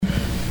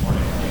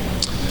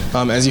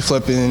As you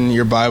flip in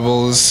your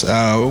Bibles, we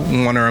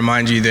want to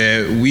remind you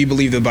that we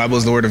believe the Bible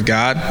is the Word of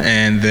God,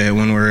 and that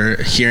when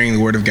we're hearing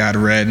the Word of God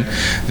read,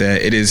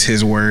 that it is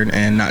His Word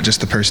and not just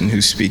the person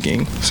who's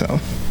speaking. So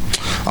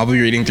I'll be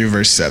reading through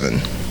verse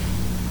 7.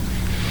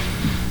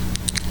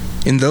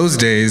 In those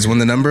days, when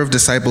the number of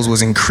disciples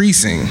was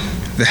increasing,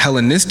 the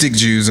Hellenistic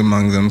Jews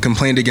among them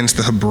complained against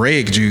the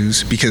Hebraic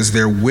Jews because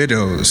their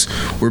widows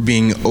were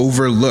being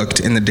overlooked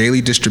in the daily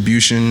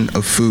distribution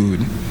of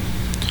food.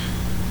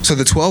 So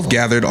the 12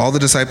 gathered all the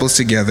disciples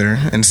together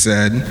and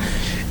said,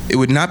 "It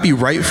would not be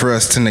right for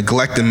us to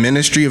neglect the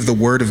ministry of the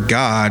Word of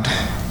God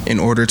in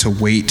order to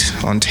wait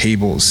on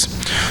tables.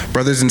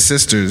 Brothers and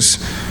sisters,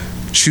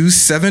 choose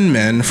 7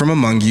 men from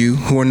among you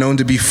who are known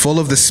to be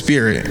full of the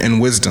Spirit and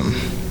wisdom.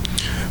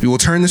 We will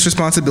turn this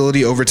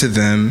responsibility over to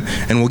them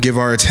and will give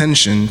our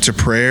attention to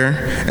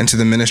prayer and to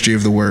the ministry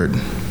of the Word."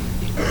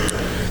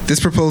 This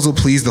proposal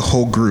pleased the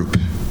whole group.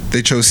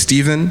 They chose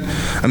Stephen,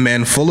 a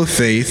man full of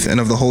faith and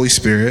of the Holy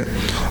Spirit,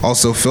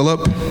 also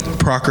Philip,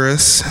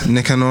 Prochorus,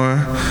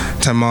 Nicanor,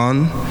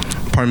 Timon,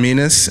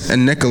 Parmenas,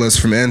 and Nicholas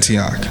from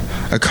Antioch,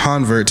 a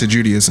convert to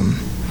Judaism.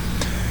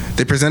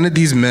 They presented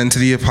these men to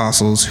the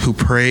apostles, who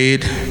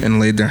prayed and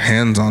laid their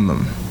hands on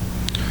them.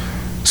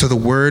 So the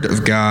word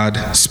of God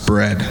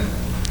spread.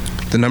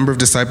 The number of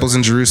disciples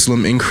in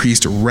Jerusalem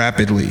increased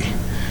rapidly,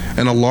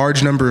 and a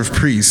large number of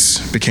priests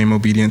became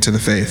obedient to the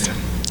faith.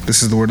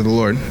 This is the word of the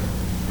Lord.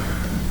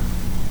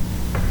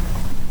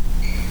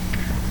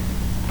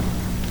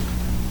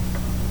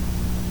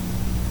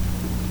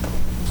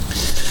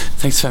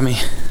 Thanks, Femi.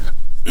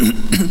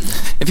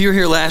 If you were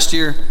here last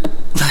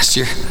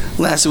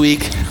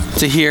week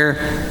to hear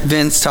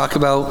Vince talk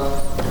about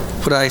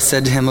what I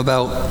said to him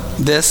about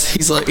this,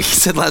 he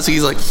said last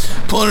week,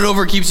 pulling it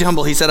over keeps you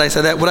humble. I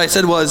said that. What I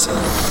said was,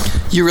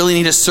 you really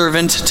need a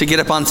servant to get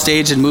up on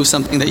stage and move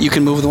something that you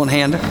can move with one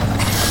hand.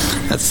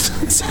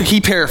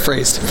 He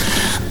paraphrased.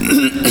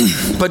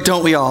 But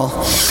don't we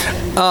all?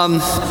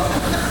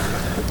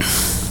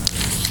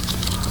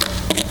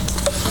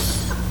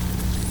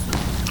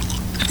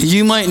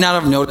 You might not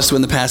have noticed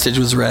when the passage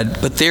was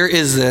read, but there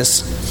is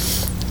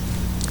this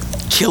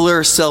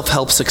killer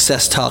self-help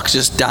success talk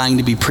just dying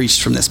to be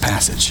preached from this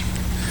passage.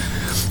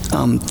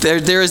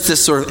 There is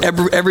this sort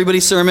of everybody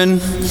sermon.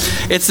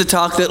 It's the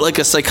talk that like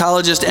a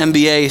psychologist,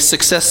 MBA,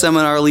 success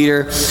seminar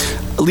leader,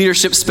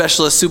 leadership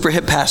specialist, super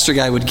hip pastor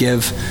guy would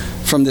give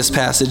from this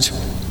passage.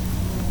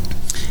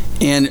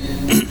 And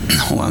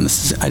hold on,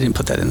 I didn't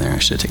put that in there. I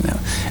should have taken that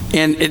out.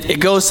 And it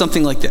goes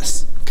something like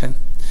this. Okay.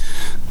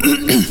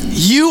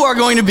 You are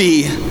going to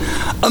be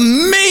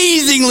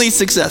amazingly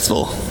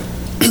successful.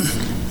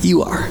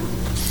 You are.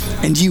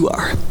 And you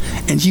are.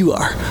 And you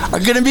are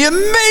going to be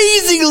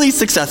amazingly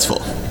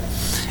successful.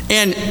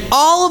 And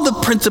all of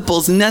the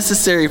principles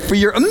necessary for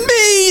your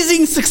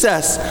amazing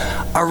success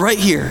are right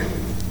here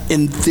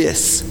in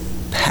this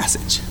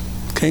passage.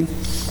 Okay?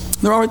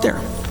 They're all right there.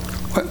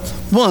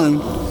 One,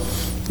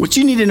 what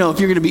you need to know if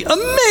you're going to be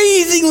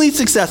amazingly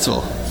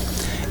successful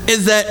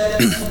is that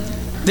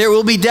there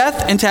will be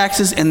death and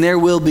taxes, and there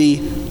will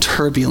be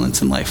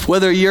turbulence in life.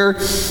 Whether you're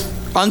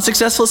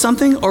unsuccessful at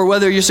something or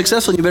whether you're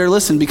successful, you better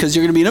listen, because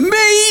you're going to be an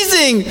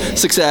amazing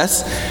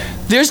success.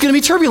 There's going to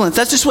be turbulence.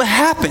 That's just what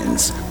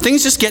happens.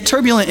 Things just get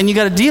turbulent, and you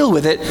got to deal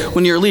with it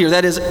when you're a leader.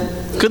 That is,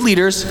 good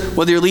leaders,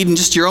 whether you're leading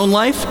just your own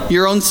life,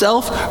 your own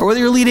self, or whether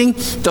you're leading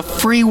the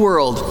free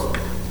world.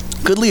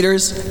 Good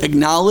leaders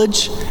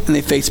acknowledge and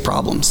they face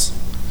problems.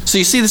 So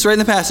you see this right in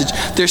the passage.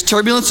 There's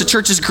turbulence. The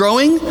church is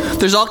growing.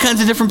 There's all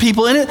kinds of different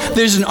people in it.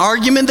 There's an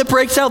argument that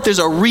breaks out. There's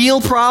a real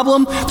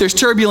problem. There's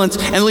turbulence.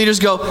 And leaders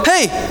go,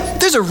 hey,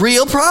 there's a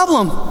real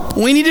problem.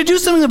 We need to do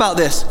something about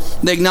this.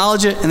 They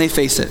acknowledge it and they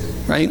face it,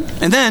 right?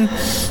 And then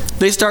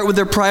they start with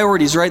their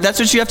priorities, right? That's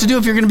what you have to do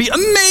if you're going to be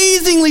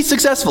amazingly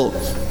successful.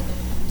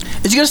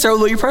 Is you got to start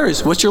with what your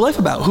priorities. What's your life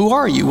about? Who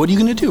are you? What are you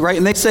going to do, right?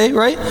 And they say,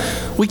 right,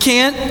 we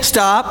can't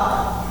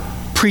stop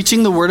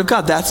preaching the word of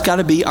God. That's got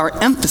to be our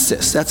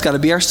emphasis. That's got to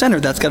be our center.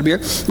 That's got to be our,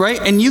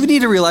 right? And you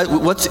need to realize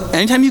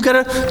anytime you've got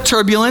a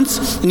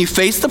turbulence and you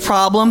face the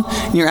problem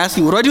and you're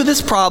asking, what do I do with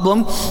this problem?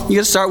 You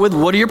got to start with,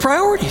 what are your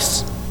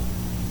priorities?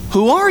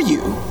 Who are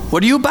you?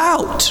 What are you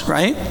about,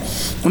 right?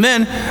 And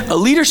then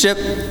leadership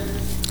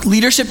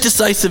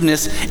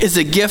decisiveness is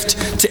a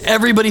gift to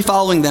everybody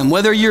following them.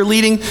 Whether you're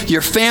leading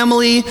your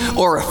family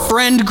or a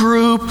friend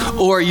group,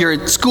 or you're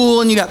at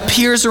school and you got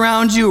peers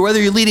around you, or whether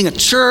you're leading a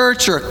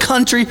church or a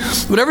country,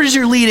 whatever it is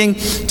you're leading,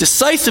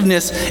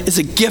 decisiveness is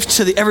a gift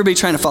to everybody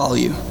trying to follow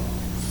you.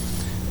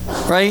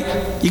 Right?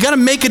 You got to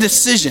make a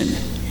decision.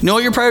 Know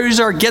what your priorities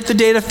are, get the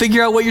data,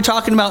 figure out what you're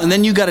talking about, and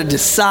then you got to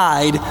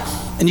decide,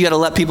 and you got to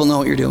let people know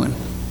what you're doing.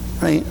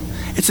 Right?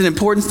 It's an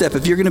important step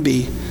if you're going to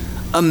be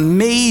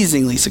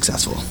amazingly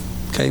successful,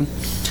 okay?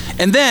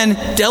 And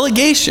then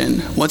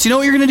delegation. Once you know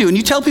what you're going to do and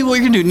you tell people what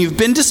you're going to do and you've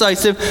been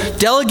decisive,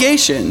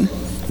 delegation,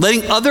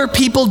 letting other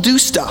people do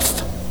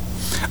stuff,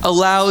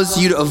 allows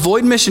you to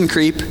avoid mission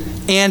creep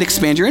and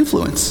expand your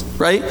influence,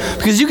 right?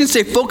 Because you can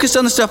stay focused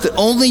on the stuff that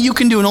only you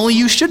can do and only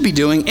you should be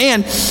doing,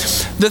 and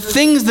the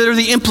things that are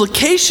the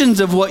implications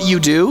of what you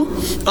do,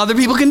 other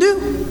people can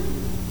do.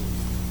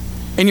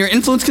 And your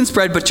influence can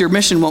spread, but your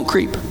mission won't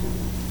creep.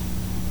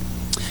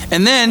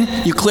 And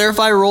then you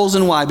clarify roles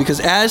and why, because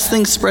as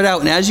things spread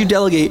out and as you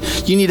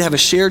delegate, you need to have a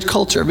shared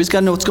culture. Everybody's got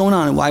to know what's going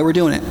on and why we're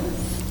doing it.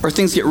 Or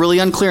things get really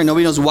unclear,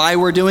 nobody knows why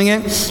we're doing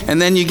it,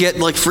 and then you get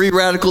like free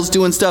radicals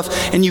doing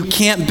stuff, and you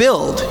can't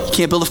build. You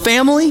can't build a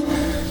family,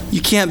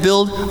 you can't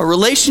build a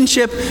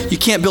relationship, you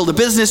can't build a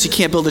business, you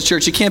can't build a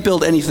church, you can't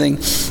build anything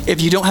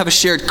if you don't have a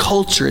shared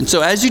culture. And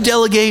so as you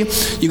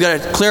delegate, you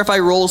got to clarify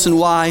roles and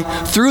why.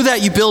 Through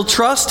that, you build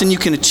trust, and you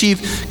can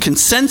achieve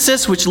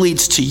consensus, which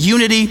leads to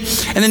unity.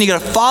 And then you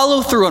got to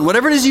follow through on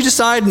whatever it is you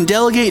decide and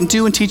delegate and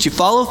do and teach. You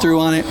follow through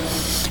on it,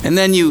 and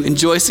then you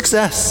enjoy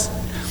success,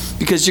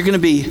 because you're going to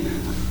be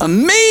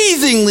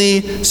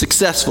amazingly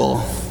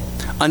successful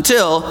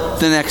until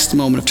the next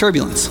moment of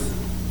turbulence.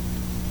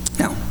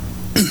 Now,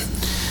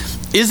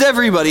 is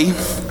everybody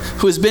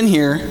who has been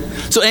here,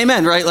 so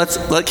amen, right? Let's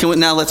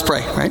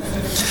pray, right?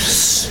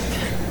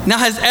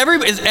 Now,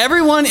 is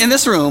everyone in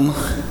this room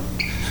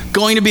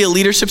going to be a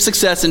leadership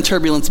success in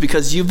turbulence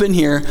because you've been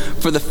here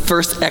for the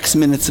first X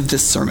minutes of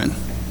this sermon?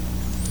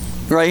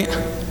 Right?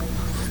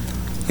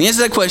 The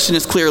answer to that question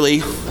is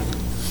clearly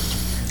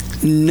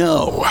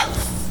no.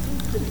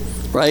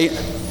 Right?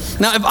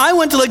 Now, if I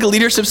went to like a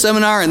leadership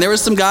seminar and there was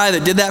some guy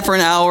that did that for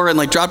an hour and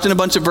like dropped in a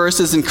bunch of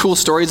verses and cool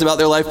stories about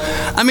their life,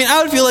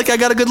 I would feel like I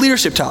got a good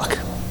leadership talk.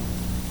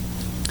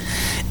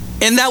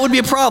 And that would be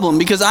a problem,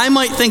 because I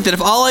might think that if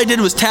all I did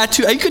was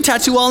tattoo, you could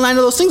tattoo all 9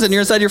 of those things on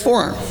your inside of your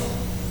forearm.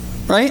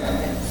 Right?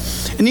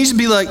 And you should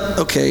be like,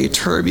 okay,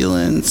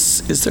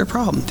 turbulence, is there a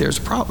problem? There's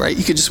a problem, right?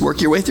 You could just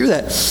work your way through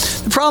that.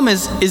 The problem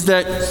is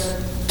that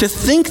to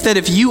think that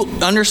if you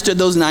understood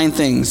those 9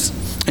 things,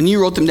 and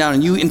you wrote them down,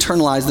 and you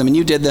internalized them, and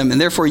you did them,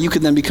 and therefore you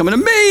could then become an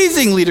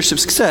amazing leadership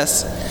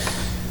success,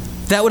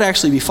 that would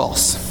actually be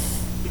false.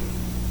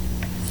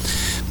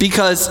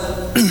 Because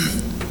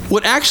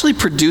what actually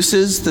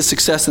produces the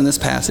success in this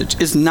passage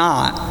is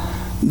not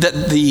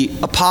that the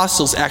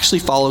apostles actually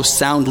follow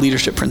sound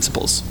leadership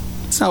principles.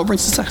 That's not what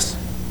brings success.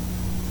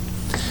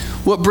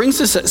 What brings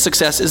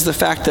success is the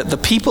fact that the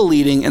people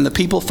leading and the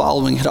people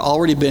following had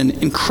already been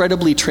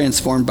incredibly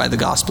transformed by the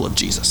gospel of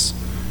Jesus.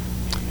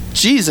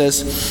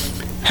 Jesus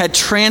had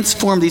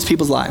transformed these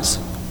people's lives.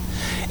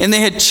 And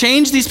they had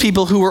changed these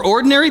people who were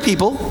ordinary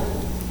people,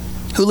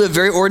 who lived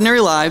very ordinary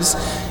lives,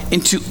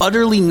 into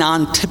utterly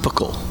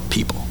non-typical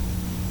people.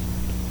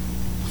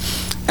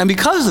 And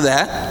because of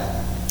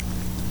that,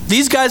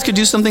 these guys could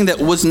do something that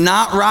was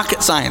not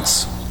rocket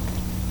science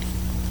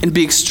and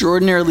be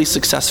extraordinarily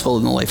successful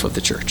in the life of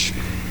the church.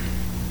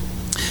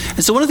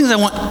 And so one of the things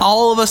I want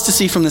all of us to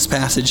see from this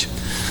passage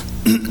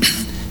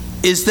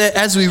is that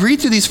as we read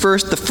through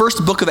the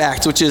first book of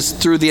Acts, which is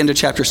through the end of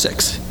chapter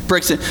 6,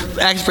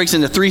 Acts breaks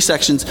into 3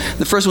 sections.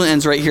 The first one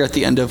ends right here at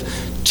the end of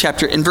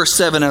in verse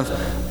 7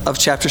 of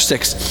chapter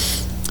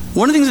 6.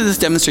 One of the things that this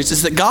demonstrates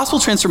is that gospel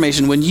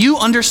transformation, when you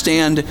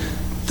understand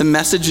the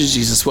message of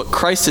Jesus, what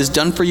Christ has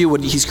done for you,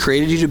 what he's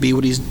created you to be,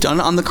 what he's done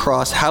on the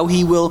cross, how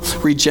he will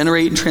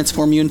regenerate and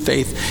transform you in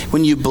faith,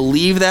 when you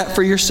believe that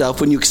for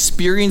yourself, when you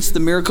experience the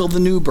miracle of the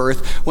new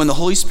birth, when the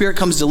Holy Spirit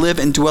comes to live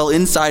and dwell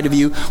inside of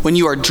you, when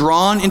you are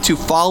drawn into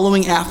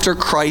following after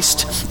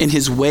Christ in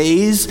his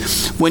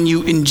ways, when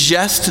you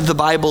ingest the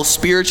Bible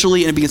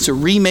spiritually and it begins to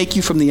remake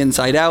you from the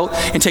inside out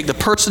and take the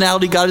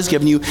personality God has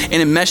given you and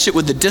enmesh it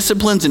with the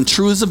disciplines and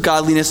truths of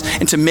godliness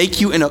and to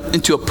make you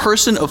into a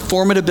person of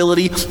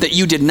formidability that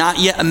you did not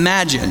yet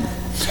imagine.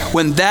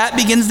 When that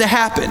begins to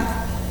happen,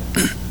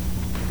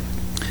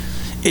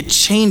 it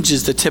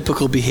changes the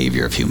typical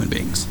behavior of human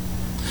beings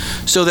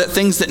so that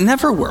things that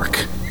never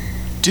work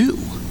do.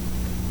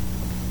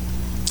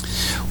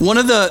 One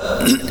of the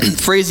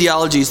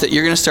phraseologies that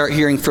you're going to start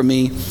hearing from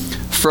me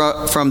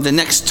from the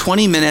next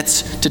 20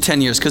 minutes to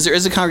 10 years, because there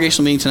is a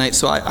congregational meeting tonight,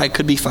 so I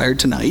could be fired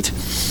tonight,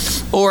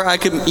 or I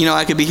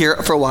could be here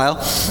for a while.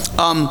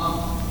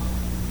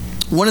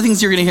 One of the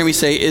things you're going to hear me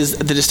say is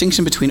the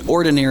distinction between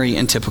ordinary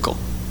and typical.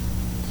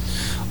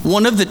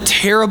 One of the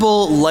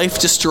terrible,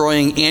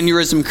 life-destroying,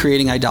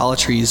 aneurysm-creating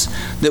idolatries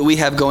that we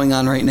have going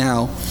on right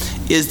now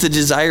is the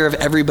desire of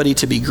everybody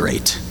to be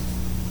great.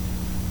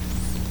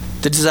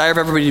 The desire of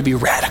everybody to be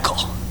radical.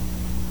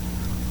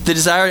 The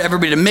desire of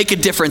everybody to make a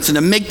difference and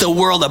to make the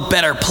world a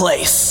better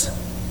place.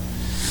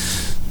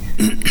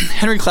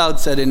 Henry Cloud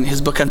said in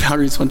his book on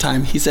boundaries one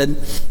time, he said,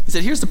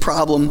 here's the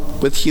problem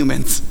with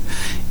humans,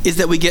 is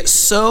that we get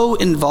so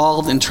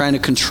involved in trying to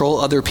control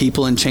other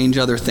people and change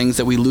other things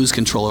that we lose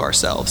control of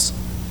ourselves.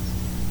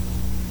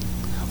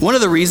 One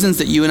of the reasons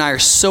that you and I are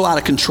so out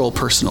of control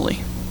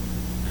personally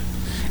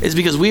is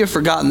because we have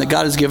forgotten that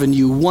God has given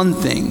you one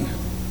thing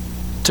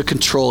to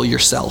control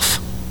yourself.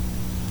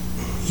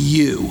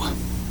 You.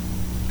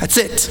 That's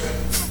it.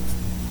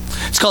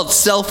 It's called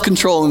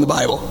self-control in the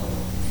Bible.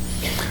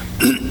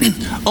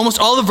 Almost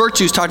all the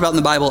virtues talked about in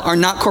the Bible are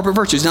not corporate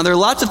virtues. Now, there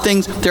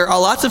are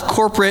lots of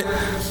corporate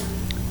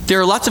There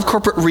are lots of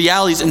corporate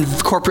realities and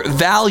corporate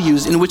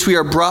values in which we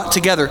are brought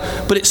together,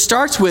 but it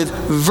starts with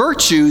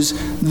virtues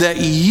that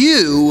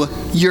you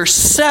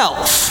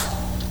yourself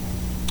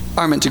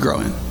are meant to grow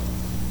in.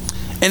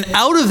 And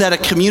out of that, a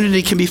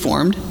community can be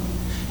formed.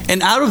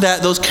 And out of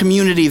that, those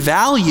community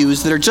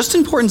values that are just as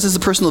important as the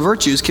personal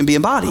virtues can be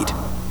embodied.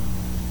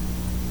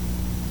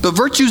 But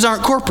virtues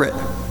aren't corporate.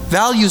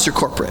 Values are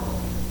corporate.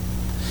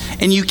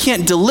 And you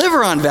can't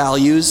deliver on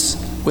values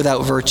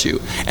without virtue.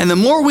 And the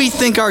more we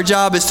think our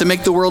job is to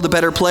make the world a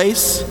better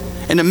place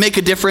and to make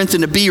a difference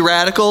and to be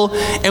radical,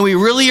 and we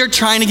really are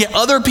trying to get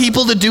other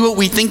people to do what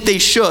we think they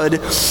should,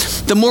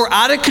 the more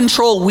out of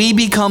control we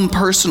become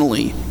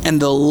personally,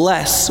 and the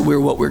less we're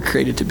what we're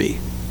created to be.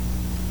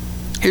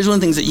 Here's one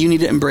of the things that you need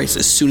to embrace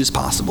as soon as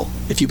possible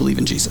if you believe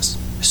in Jesus.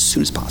 As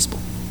soon as possible.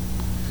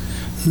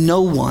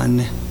 No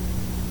one,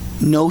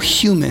 no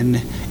human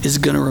is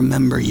going to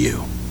remember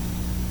you.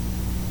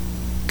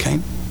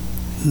 Okay?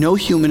 No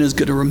human is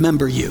going to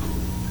remember you.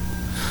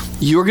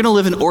 You're going to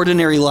live an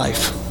ordinary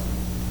life.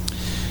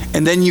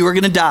 And then you are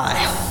going to die.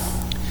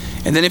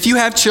 And then if you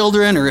have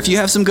children or if you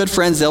have some good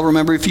friends, they'll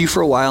remember you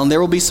for a while. And there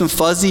will be some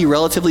fuzzy,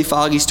 relatively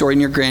foggy story in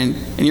your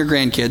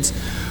grandkids.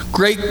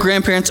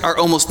 Great-grandparents are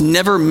almost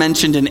never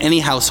mentioned in any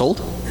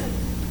household,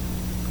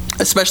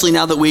 especially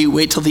now that we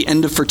wait till the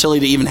end of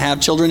fertility to even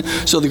have children,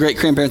 so the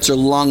great-grandparents are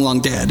long,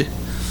 long dead.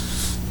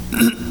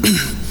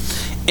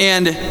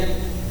 And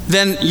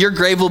then your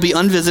grave will be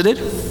unvisited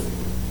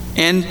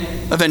and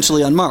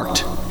eventually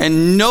unmarked,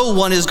 and no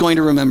one is going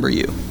to remember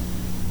you.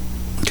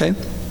 Okay?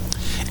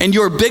 And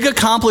your big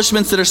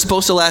accomplishments that are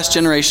supposed to last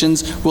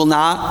generations will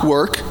not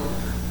work.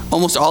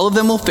 Almost all of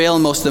them will fail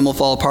and most of them will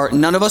fall apart.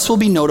 None of us will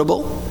be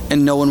notable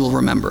and no one will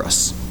remember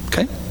us.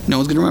 Okay? No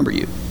one's going to remember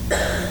you.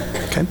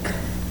 Okay?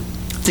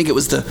 I think it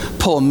was the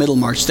poem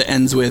Middlemarch that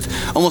ends with,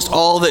 almost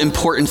all the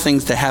important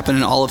things that happen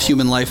in all of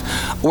human life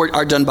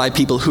are done by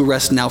people who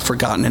rest now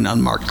forgotten in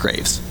unmarked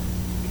graves.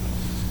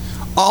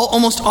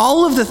 Almost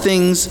all of the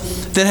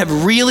things that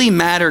have really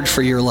mattered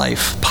for your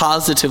life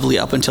positively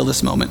up until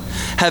this moment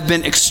have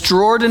been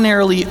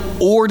extraordinarily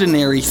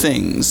ordinary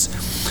things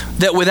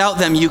that without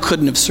them you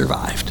couldn't have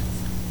survived.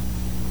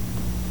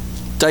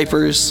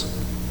 Diapers,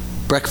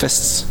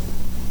 breakfasts,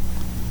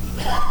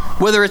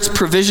 whether it's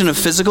provision of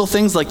physical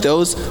things like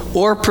those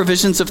or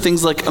provisions of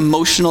things like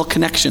emotional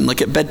connection,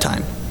 like at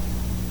bedtime.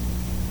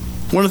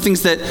 One of the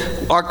things that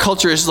our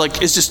culture is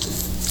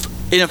just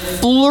in a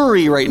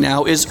flurry right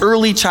now is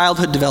early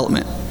childhood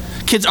development.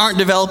 Kids aren't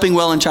developing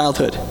well in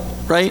childhood,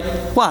 right?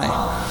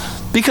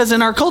 Why? Because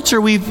in our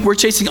culture, we're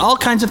chasing all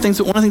kinds of things,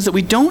 but one of the things that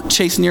we don't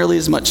chase nearly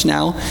as much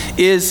now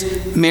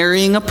is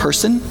marrying a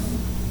person,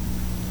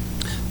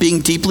 being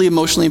deeply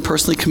emotionally and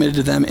personally committed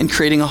to them, and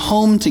creating a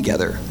home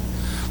together,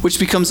 which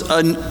becomes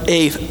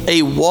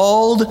a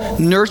walled,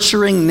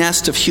 nurturing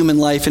nest of human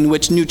life in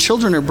which new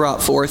children are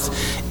brought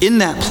forth in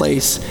that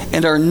place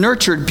and are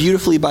nurtured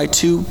beautifully by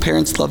two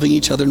parents loving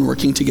each other and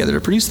working together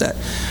to produce that.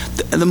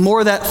 The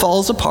more that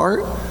falls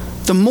apart,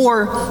 the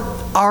more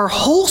our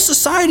whole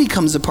society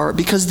comes apart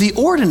because the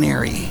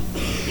ordinary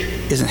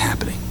isn't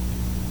happening.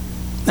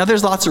 Now,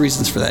 there's lots of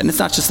reasons for that, and it's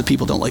not just that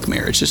people don't like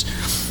marriage.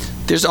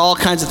 There's all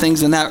kinds of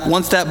things in that.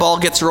 Once that ball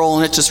gets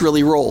rolling, it just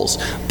really rolls.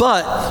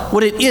 But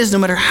what it is, no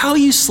matter how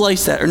you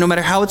slice that or no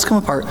matter how it's come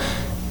apart,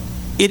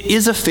 it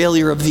is a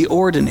failure of the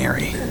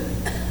ordinary.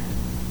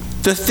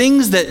 The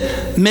things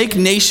that make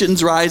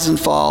nations rise and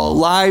fall,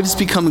 lives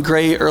become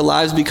great or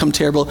lives become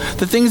terrible,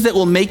 the things that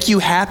will make you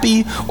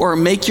happy or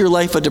make your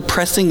life a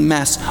depressing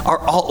mess are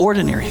all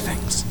ordinary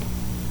things.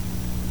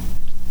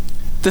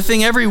 The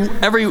thing every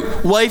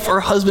wife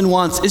or husband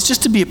wants is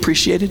just to be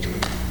appreciated.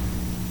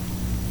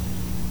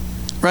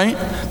 Right?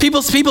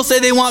 People say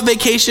they want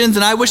vacations,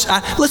 and I wish I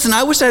had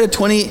a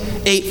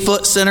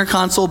 28-foot center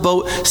console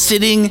boat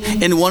sitting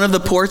in one of the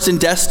ports in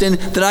Destin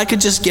that I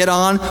could just get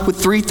on with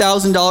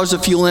 $3,000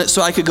 of fuel in it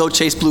so I could go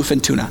chase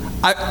bluefin tuna.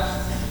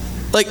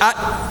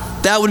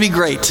 That would be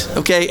great,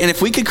 okay? And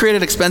if we could create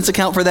an expense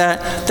account for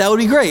that, that would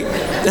be great.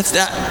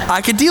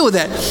 I could deal with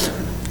that.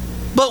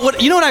 But what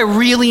I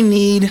really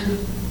need?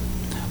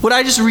 What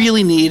I just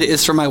really need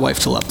is for my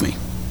wife to love me.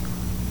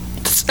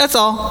 That's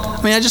all.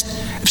 I mean,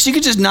 if she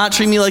could just not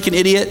treat me like an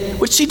idiot,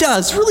 which she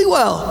does really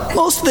well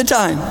most of the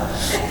time,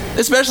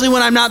 especially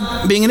when I'm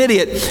not being an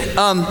idiot.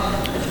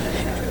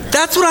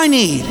 That's what I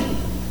need.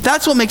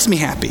 That's what makes me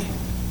happy.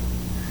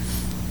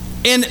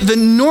 And the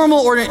normal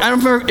order, I don't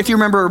remember if you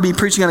remember me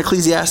preaching on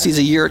Ecclesiastes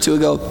a year or two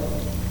ago,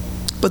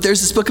 but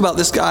there's this book about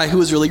this guy who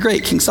was really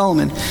great, King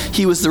Solomon.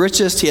 He was the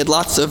richest, he had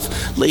lots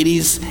of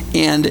ladies,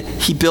 and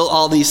he built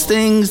all these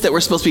things that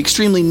were supposed to be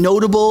extremely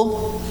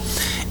notable.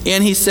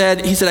 And he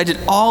said, I did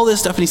all this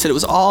stuff, and he said it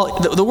was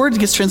all, the word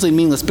gets translated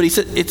meaningless, but he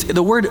said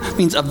the word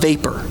means a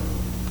vapor.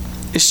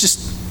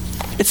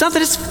 It's not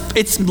that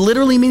it's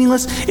literally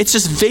meaningless, it's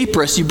just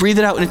vaporous. You breathe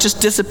it out and it just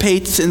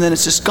dissipates and then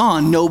it's just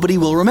gone. Nobody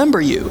will remember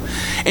you.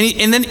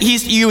 And then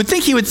you would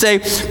think he would say,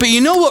 but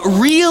you know what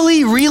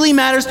really, really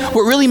matters?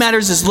 What really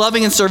matters is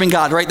loving and serving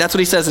God, right? That's what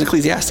he says in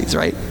Ecclesiastes,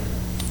 right?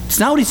 It's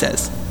not what he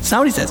says. It's not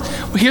what he says.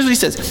 Well, here's what he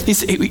says.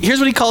 Here's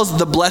what he calls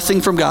the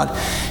blessing from God.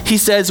 He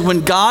says,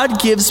 when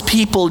God gives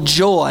people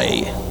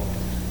joy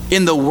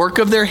in the work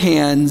of their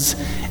hands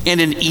and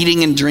in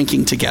eating and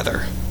drinking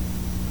together.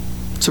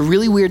 It's a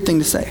really weird thing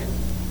to say.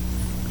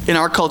 In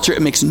our culture,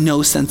 it makes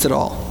no sense at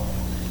all.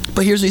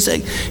 But here's what he's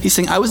saying. He's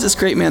saying, I was this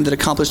great man that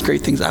accomplished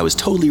great things. I was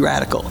totally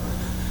radical.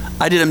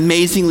 I did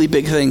amazingly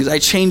big things. I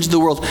changed the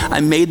world. I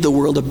made the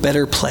world a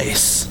better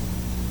place.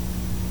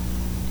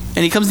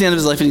 And he comes to the end of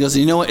his life and he goes,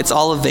 you know what? It's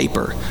all a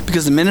vapor.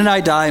 Because the minute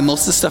I die,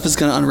 most of this stuff is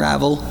going to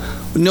unravel.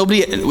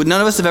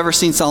 None of us have ever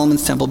seen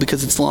Solomon's temple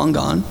because it's long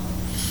gone.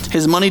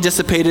 His money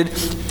dissipated.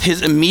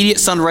 His immediate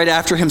son right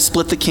after him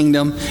split the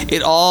kingdom.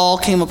 It all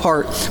came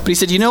apart. But he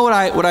said, you know what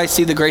I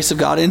see the grace of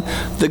God in?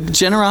 The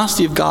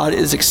generosity of God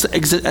is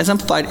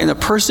exemplified in a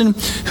person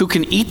who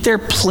can eat their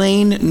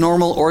plain,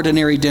 normal,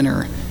 ordinary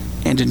dinner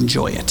and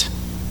enjoy it.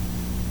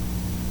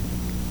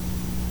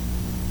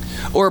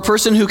 Or a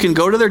person who can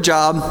go to their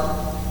job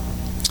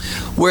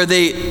where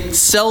they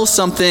sell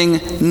something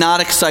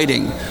not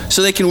exciting.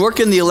 So they can work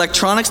in the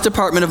electronics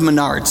department of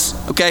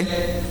Menards,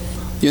 okay?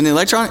 You're in the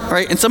electronic,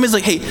 right? And somebody's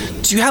like, hey,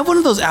 do you have one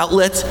of those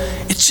outlets?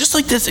 It's just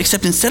like this,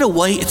 except instead of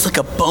white, it's like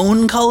a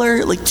bone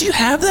color. Like, do you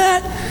have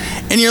that?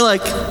 And you're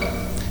like,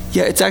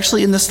 yeah, it's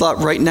actually in the slot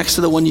right next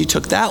to the one you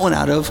took that one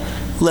out of.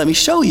 Let me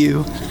show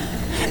you.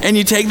 And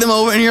you take them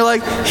over and you're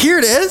like, here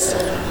it is.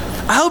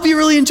 I hope you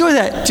really enjoy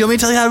that. Do you want me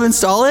to tell you how to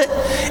install it?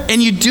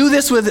 And you do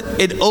this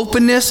with an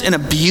openness and a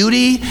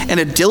beauty and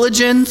a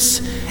diligence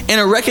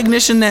and a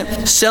recognition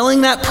that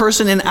selling that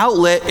person an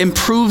outlet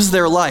improves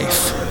their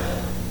life.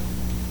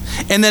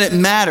 And that it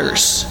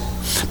matters.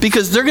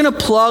 Because they're going to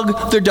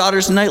plug their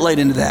daughter's nightlight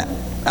into that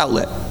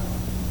outlet.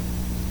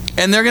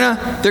 And they're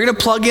gonna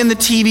plug in the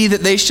TV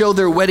that they show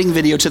their wedding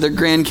video to their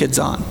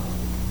grandkids on.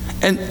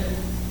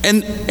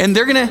 And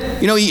they're going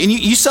to,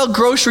 you sell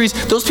groceries,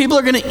 those people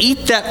are going to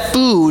eat that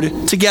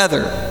food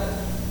together.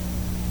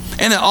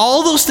 And that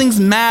all those things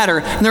matter,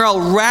 and they're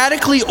all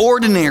radically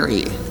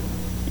ordinary.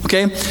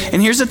 Okay?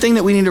 And here's the thing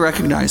that we need to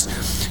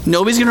recognize.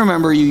 Nobody's going to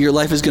remember you. Your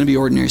life is going to be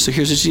ordinary. So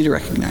here's what you need to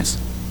recognize.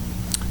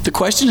 The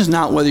question is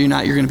not whether or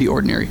not you're going to be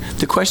ordinary.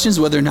 The question is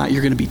whether or not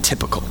you're going to be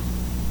typical.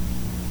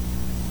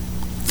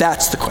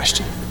 That's the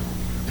question.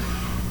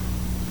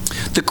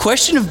 The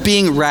question of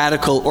being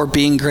radical or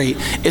being great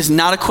is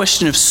not a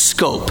question of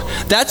scope.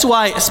 That's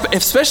why,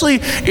 especially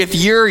if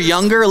you're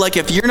younger, like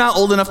if you're not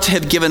old enough to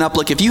have given up,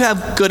 like if you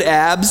have good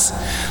abs,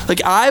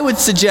 like I would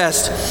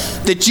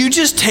suggest that you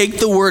just take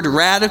the word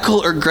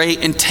radical or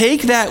great and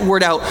take that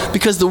word out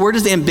because the word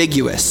is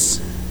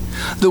ambiguous.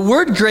 The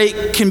word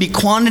great can be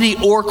quantity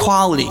or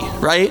quality,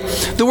 right?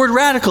 The word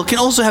radical can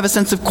also have a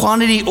sense of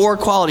quantity or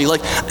quality. Like,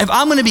 if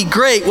I'm going to be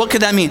great, what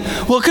could that mean?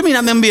 Well, it could mean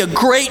I'm going to be a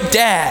great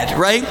dad,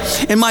 right?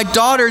 And my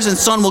daughters and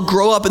son will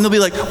grow up and they'll be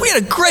like, we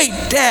had a great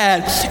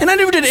dad. And I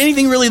never did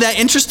anything really that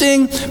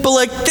interesting, but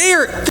like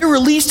they're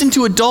released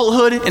into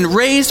adulthood and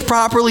raised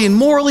properly and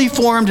morally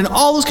formed and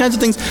all those kinds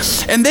of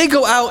things. And they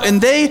go out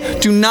and they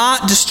do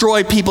not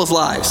destroy people's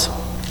lives.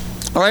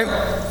 All right?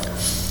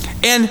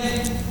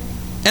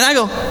 And I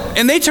go,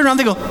 and they turn around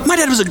and they go, my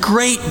dad was a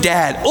great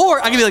dad. Or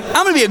I can be like,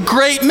 I'm going to be a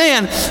great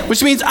man,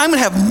 which means I'm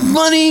going to have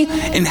money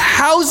and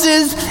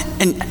houses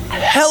and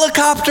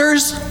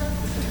helicopters.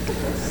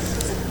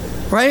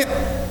 Right?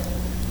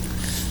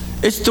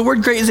 The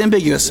word great is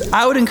ambiguous.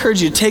 I would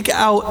encourage you to take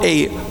out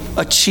a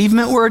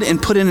achievement word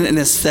and put in an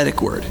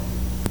aesthetic word.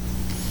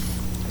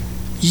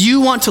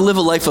 You want to live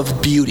a life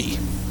of beauty.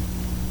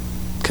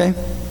 Okay?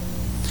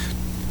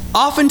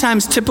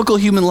 Oftentimes, typical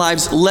human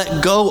lives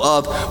let go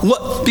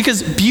of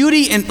because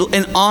beauty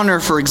and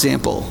honor, for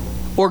example,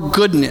 or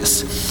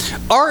goodness.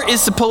 Art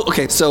is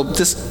okay, so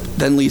this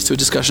then leads to a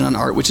discussion on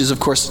art, which is,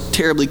 of course,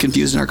 terribly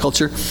confused in our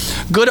culture.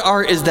 Good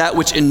art is that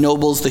which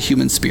ennobles the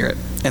human spirit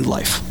and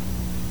life.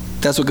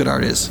 That's what good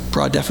art is,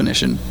 broad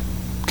definition,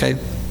 okay?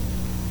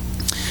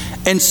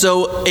 And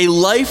so a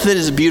life that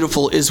is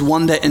beautiful is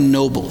one that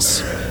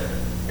ennobles.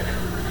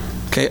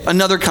 Okay,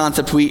 another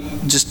concept we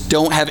just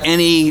don't have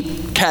any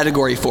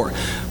category for.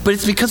 But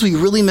it's because we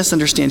really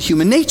misunderstand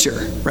human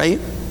nature, right?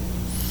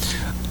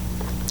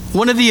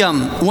 One of the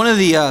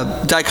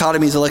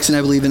dichotomies Alexa and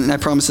I believe in, and I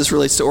promise this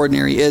relates to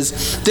ordinary,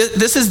 is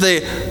this is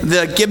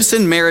the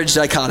Gibson marriage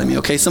dichotomy,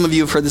 okay? Some of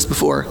you have heard this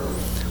before,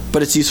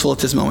 but it's useful at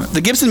this moment.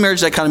 The Gibson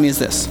marriage dichotomy is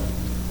this.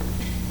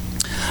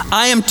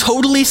 I am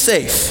totally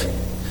safe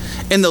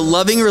in the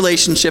loving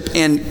relationship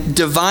and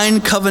divine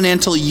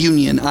covenantal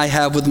union I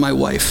have with my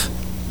wife.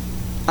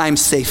 I'm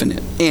safe in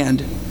it.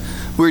 And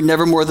we're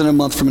never more than a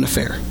month from an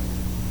affair.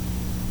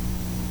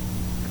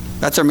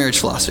 That's our marriage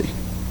philosophy.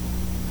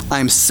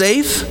 I'm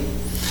safe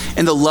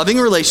in the loving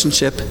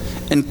relationship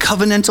and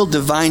covenantal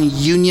divine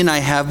union I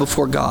have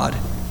before God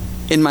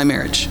in my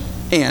marriage.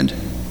 And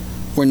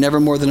we're never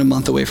more than a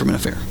month away from an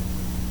affair.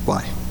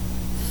 Why?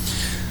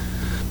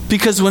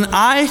 Because when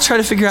I try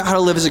to figure out how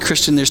to live as a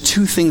Christian, there's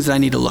two things that I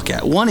need to look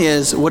at. One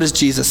is, what does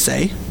Jesus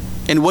say?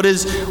 And what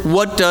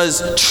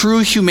does true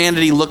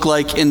humanity look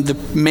like in the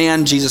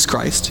man Jesus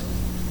Christ?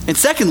 And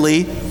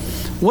secondly,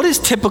 what is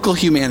typical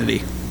humanity?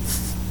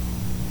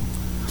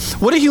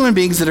 What do human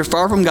beings that are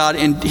far from God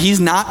and he's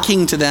not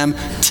king to them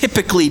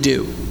typically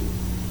do?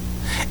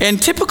 And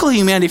typical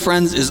humanity,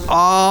 friends, is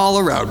all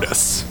around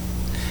us.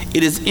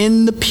 It is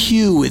in the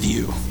pew with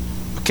you,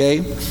 okay?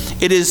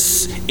 It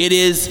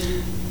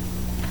is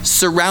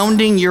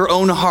surrounding your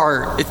own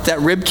heart. It's that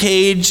rib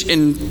cage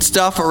and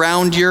stuff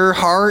around your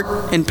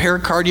heart and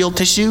pericardial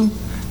tissue.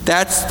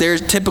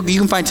 There's typical. You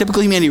can find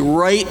typical humanity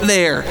right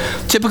there.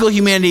 Typical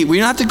humanity. We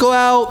don't have to go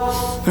out.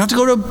 We don't have to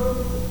go to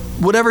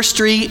whatever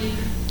street.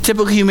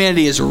 Typical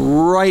humanity is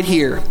right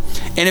here.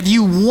 And if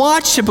you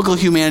watch typical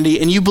humanity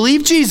and you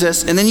believe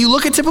Jesus, and then you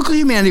look at typical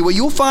humanity, what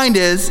you'll find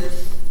is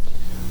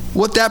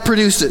what that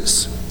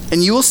produces.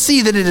 And you will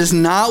see that it is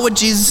not what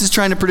Jesus is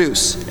trying to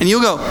produce. And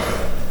you'll go,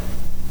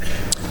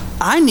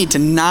 I need to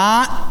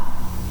not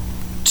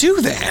do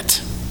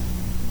that.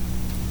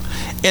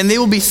 And they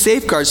will be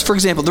safeguards. For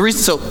example, the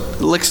reason,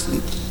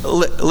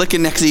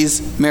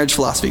 Lickenixi's marriage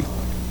philosophy.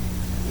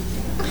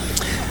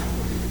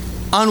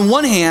 On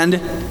one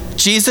hand,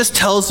 Jesus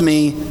tells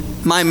me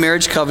my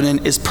marriage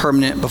covenant is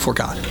permanent before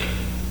God.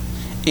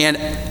 And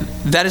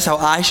that is how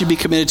I should be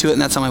committed to it,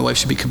 and that's how my wife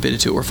should be committed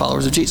to it. We're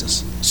followers of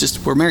Jesus. It's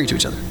just, we're married to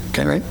each other.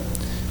 Okay, right?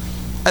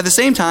 At the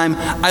same time,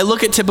 I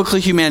look at typical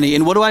humanity,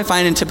 and what do I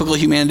find in typical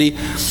humanity?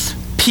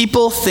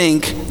 People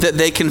think that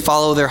they can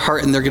follow their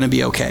heart and they're going to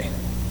be okay.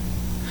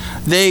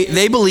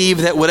 They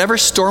believe that whatever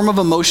storm of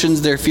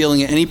emotions they're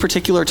feeling at any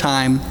particular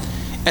time,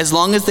 as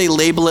long as they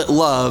label it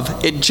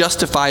love, it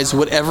justifies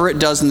whatever it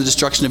does in the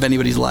destruction of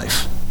anybody's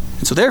life.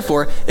 And so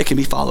therefore, it can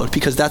be followed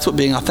because that's what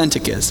being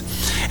authentic is.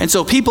 And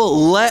so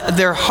people let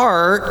their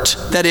heart,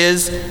 that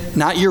is,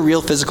 not your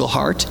real physical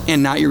heart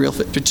and not your real,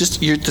 but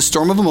just the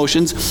storm of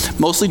emotions,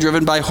 mostly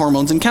driven by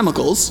hormones and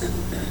chemicals,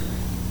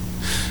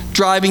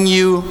 driving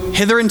you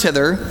hither and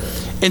thither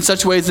in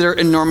such ways that are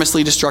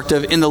enormously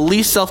destructive in the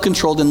least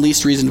self-controlled and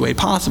least reasoned way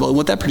possible. And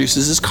what that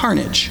produces is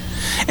carnage.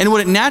 And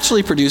what it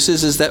naturally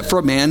produces is that for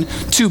a man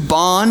to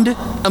bond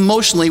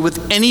emotionally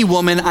with any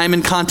woman I'm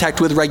in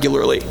contact with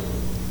regularly,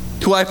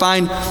 who I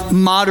find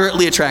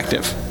moderately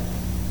attractive.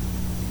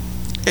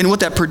 And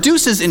what that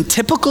produces in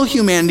typical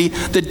humanity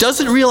that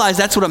doesn't realize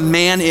that's what a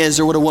man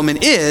is or what a woman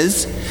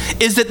is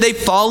that they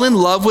fall in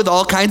love with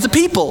all kinds of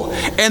people.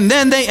 And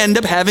then they end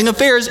up having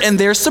affairs and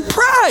they're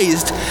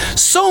surprised.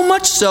 So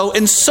much so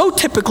and so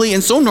typically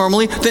and so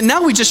normally that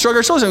now we just shrug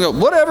our shoulders and go,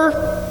 whatever.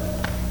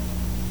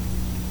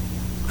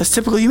 That's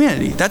typical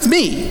humanity. That's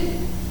me.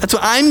 That's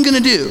what I'm going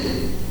to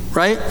do,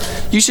 right?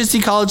 You should see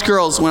college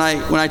girls when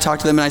I talk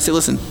to them and I say,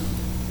 listen,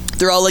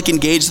 they're all like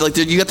engaged, like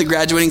you got the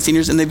graduating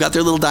seniors and they've got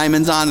their little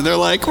diamonds on and they're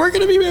like, we're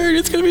going to be married,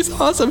 it's going to be so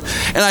awesome.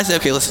 And I say,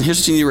 okay, listen, here's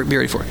what you need to be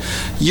ready for.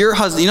 Your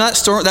husband, you know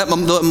that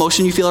the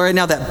emotion you feel right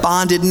now, that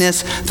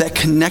bondedness, that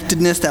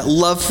connectedness, that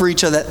love for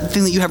each other, that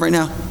thing that you have right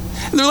now.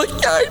 And they're like,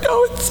 yeah, I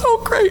know, it's so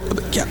great. I'm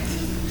like, yeah.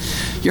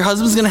 Your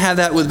husband's going to have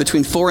that with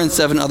between 4 and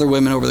 7 other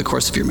women over the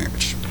course of your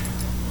marriage.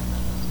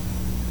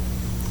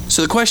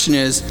 So the question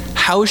is,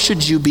 how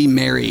should you be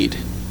married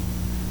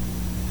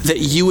that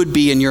you would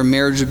be and your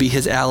marriage would be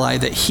his ally,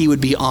 that he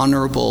would be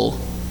honorable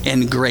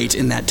and great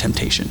in that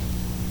temptation?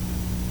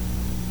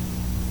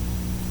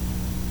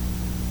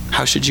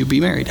 How should you be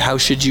married? How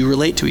should you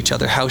relate to each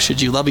other? How should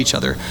you love each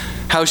other?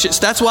 So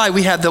that's why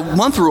we have the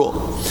month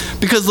rule.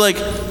 Because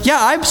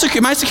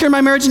am I secure in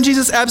my marriage in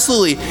Jesus?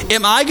 Absolutely.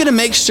 Am I going to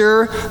make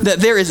sure that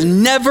there is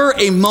never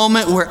a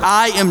moment where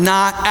I am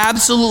not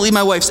absolutely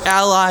my wife's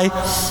ally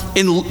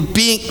in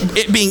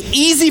it being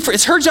easy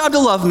it's her job to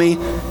love me,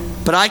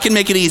 but I can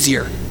make it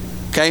easier.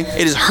 Okay?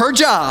 It is her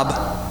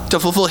job to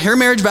fulfill her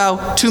marriage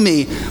vow to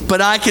me,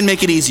 but I can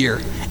make it easier.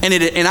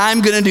 And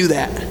I'm going to do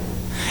that.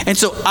 And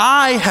so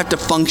I have to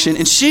function,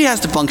 and she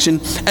has to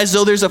function, as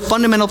though there's a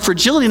fundamental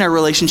fragility in our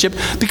relationship,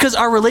 because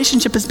our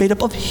relationship is made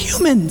up of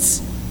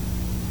humans.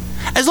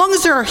 As long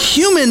as there are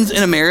humans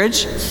in a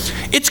marriage,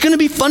 it's going to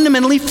be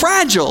fundamentally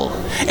fragile.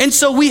 And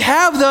so we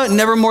have the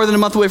never more than a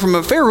month away from an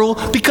affair rule,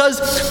 because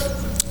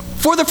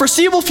for the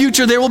foreseeable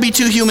future, there will be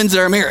 2 humans in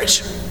our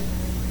marriage.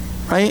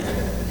 Right?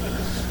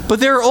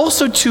 But there are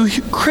also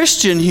 2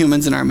 Christian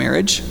humans in our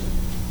marriage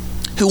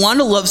who want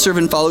to love, serve,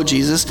 and follow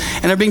Jesus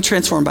and are being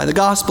transformed by the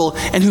gospel,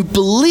 and who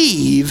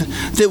believe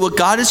that what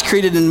God has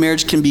created in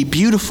marriage can be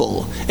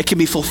beautiful, it can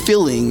be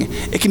fulfilling,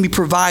 it can be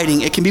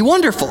providing, it can be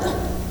wonderful.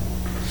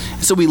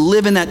 And so we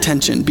live in that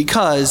tension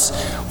because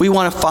we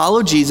want to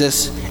follow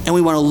Jesus and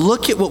we want to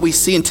look at what we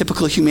see in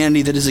typical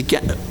humanity that is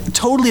again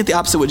totally at the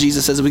opposite of what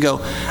Jesus says, and we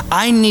go,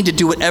 I need to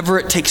do whatever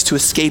it takes to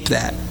escape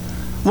that.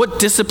 What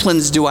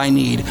disciplines do I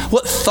need?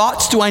 What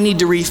thoughts do I need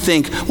to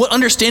rethink? What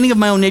understanding of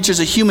my own nature as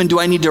a human do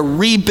I need to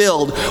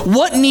rebuild?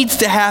 What needs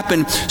to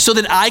happen so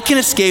that I can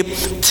escape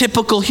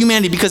typical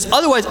humanity? Because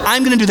otherwise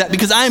I'm going to do that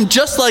because I am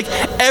just like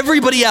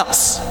everybody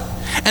else.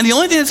 And the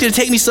only thing that's going to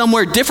take me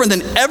somewhere different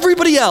than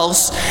everybody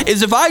else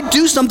is if I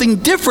do something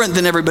different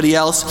than everybody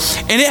else,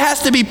 and it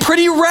has to be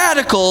pretty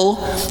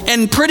radical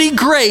and pretty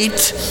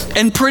great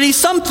and pretty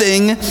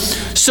something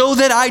so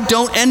that I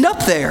don't end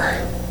up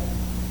there.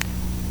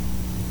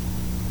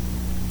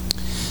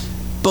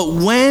 But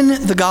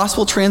when the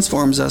gospel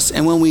transforms us,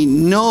 and when we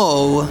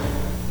know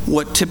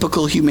what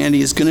typical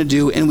humanity is going to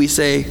do, and we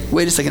say,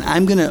 wait a second,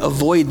 I'm going to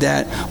avoid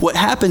that. What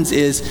happens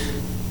is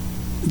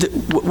that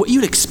what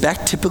you'd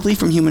expect typically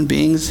from human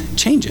beings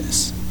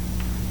changes,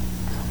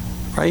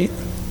 right?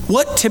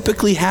 What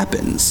typically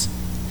happens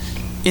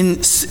in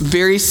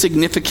very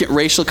significant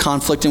racial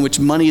conflict in which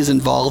money is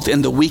involved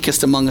and the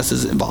weakest among us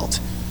is involved?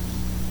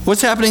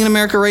 What's happening in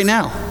America right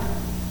now?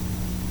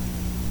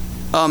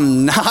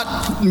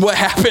 Not what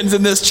happens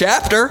in this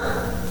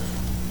chapter,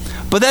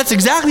 but that's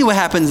exactly what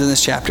happens in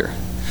this chapter.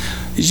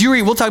 As you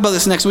read, we'll talk about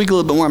this next week a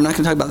little bit more. I'm not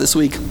going to talk about this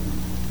week.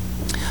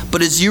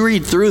 But as you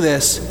read through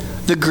this,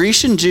 the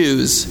Grecian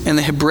Jews and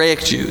the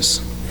Hebraic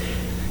Jews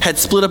had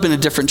split up into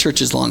different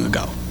churches long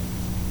ago.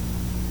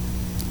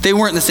 They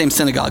weren't in the same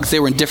synagogues. They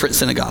were in different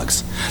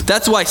synagogues.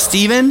 That's why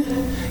Stephen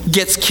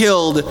gets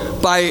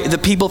killed by the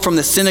people from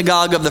the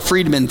synagogue of the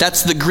freedmen.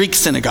 That's the Greek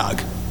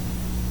synagogue.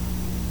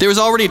 There was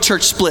already a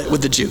church split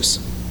with the Jews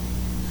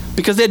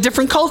because they had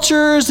different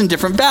cultures and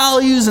different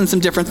values and some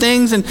different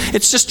things, and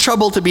it's just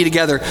trouble to be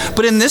together.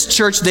 But in this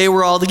church, they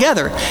were all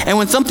together. And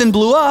when something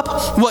blew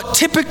up, what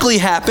typically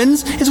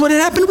happens is what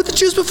had happened with the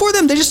Jews before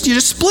them. You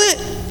just split.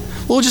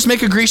 We'll just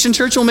make a Grecian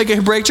church, we'll make a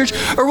Hebraic church,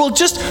 or we'll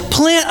just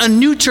plant a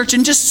new church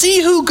and just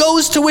see who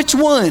goes to which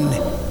one.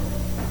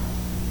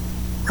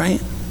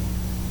 Right?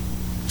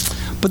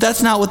 But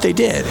that's not what they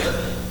did.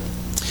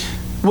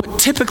 What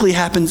typically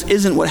happens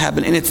isn't what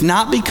happened, and it's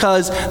not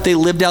because they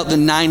lived out the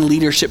 9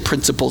 leadership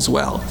principles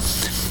well.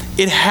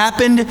 It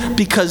happened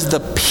because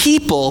the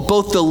people,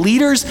 both the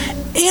leaders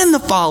and the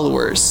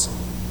followers,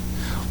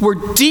 were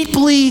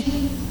deeply,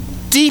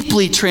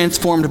 deeply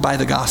transformed by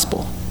the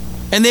gospel.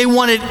 And they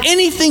wanted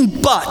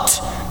anything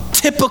but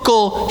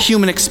typical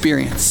human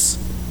experience.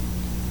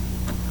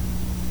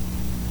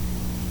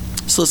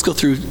 So let's go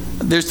through.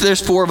 There's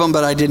 4 of them,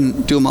 but I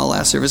didn't do them all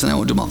last service, and I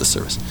won't do them all this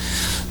service.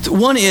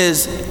 One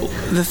is,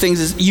 the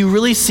things is, you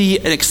really see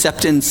an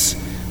acceptance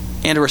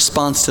and a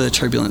response to the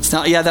turbulence.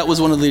 Now, yeah, that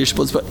was one of the leadership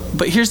ones,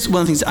 but here's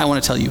one of the things I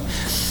want to tell you.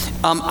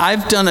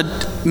 I've done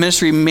a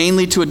ministry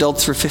mainly to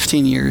adults for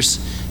 15 years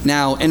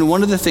now, and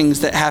one of the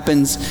things that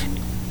happens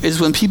is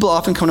when people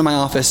often come to my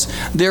office,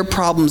 their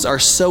problems are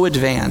so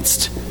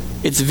advanced,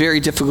 it's very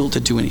difficult to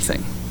do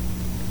anything.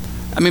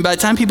 I mean, by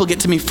the time people get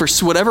to me for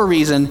whatever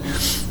reason,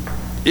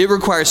 it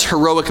requires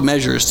heroic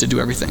measures to do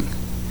everything.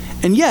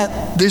 And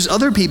yet, there's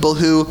other people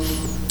who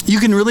you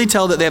can really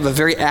tell that they have a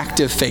very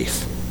active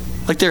faith.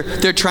 Like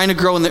they're trying to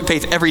grow in their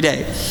faith every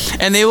day.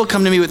 And they will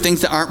come to me with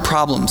things that aren't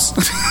problems.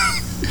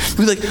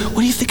 They'll be like,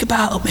 what do you think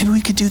about, maybe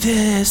we could do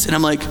this? And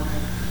I'm like,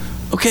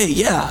 okay,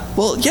 yeah.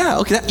 Well, yeah,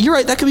 okay, you're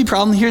right, that could be a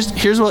problem. Here's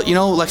what,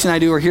 Lexi and I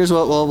do, or here's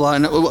what, blah, blah,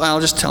 and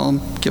I'll just tell them,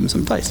 give them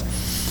some advice.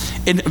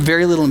 And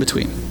very little in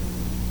between.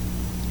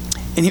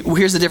 And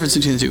here's the difference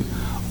between the two.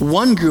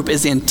 One group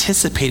is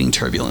anticipating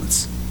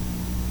turbulence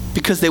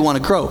because they want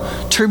to grow.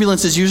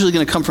 Turbulence is usually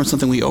going to come from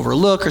something we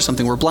overlook or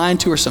something we're blind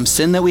to or some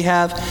sin that we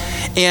have.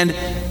 And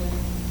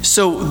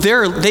so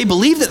they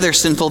believe that they're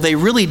sinful. They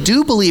really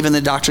do believe in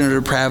the doctrine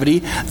of depravity.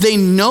 They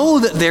know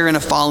that they're in a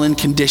fallen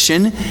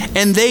condition,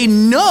 and they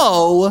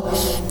know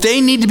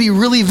they need to be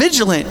really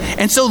vigilant.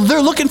 And so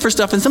they're looking for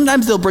stuff, and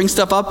sometimes they'll bring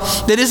stuff up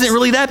that isn't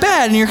really that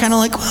bad, and you're kind of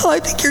like, well, I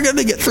think you're going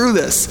to get through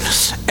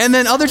this. And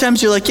then other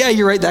times you're like, yeah,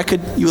 you're right,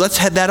 let's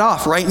head that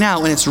off right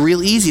now, and it's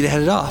real easy to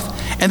head it off.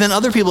 And then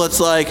other people,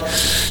 it's like,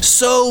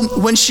 so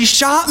when she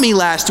shot me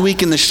last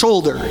week in the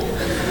shoulder,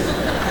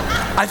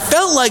 I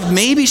felt like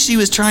maybe she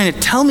was trying to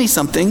tell me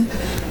something.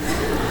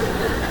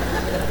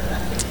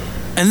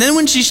 And then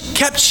when she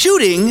kept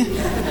shooting,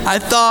 I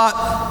thought,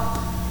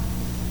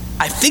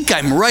 I think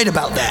I'm right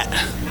about that,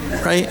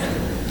 right?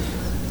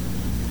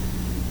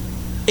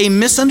 A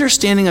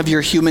misunderstanding of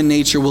your human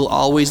nature will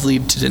always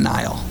lead to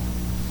denial.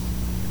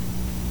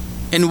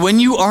 And when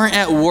you aren't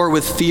at war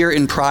with fear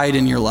and pride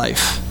in your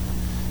life,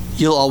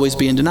 you'll always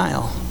be in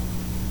denial.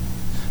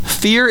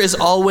 Fear is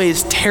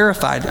always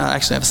terrified.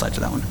 Actually, I have a slide for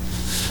that one.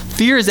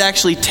 Fear is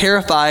actually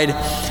terrified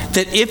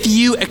that if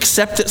you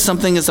accept that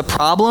something is a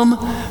problem,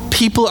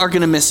 people are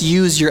going to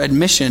misuse your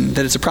admission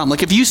that it's a problem.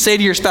 Like if you say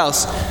to your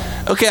spouse,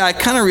 okay, I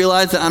kind of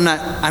realize that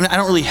I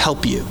don't really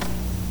help you.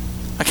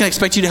 I can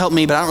expect you to help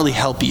me, but I don't really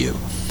help you.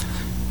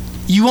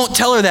 You won't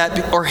tell her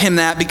that or him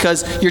that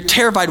because you're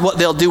terrified what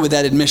they'll do with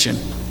that admission.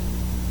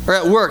 Or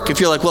at work, if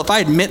you're like, well, if I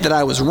admit that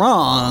I was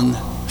wrong,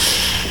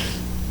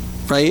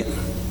 right?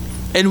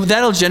 And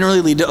that'll generally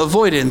lead to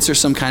avoidance or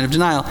some kind of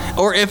denial.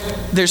 Or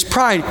if there's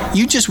pride,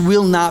 you just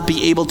will not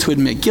be able to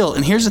admit guilt.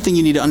 And here's the thing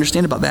you need to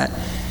understand about that,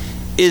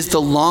 is the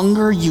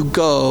longer you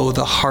go,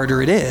 the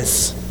harder it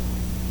is.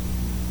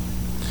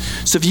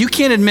 So if you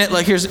can't admit,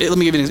 let me give you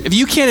an example. If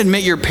you can't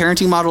admit your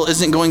parenting model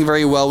isn't going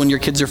very well when your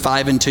kids are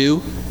 5 and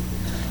 2,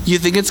 you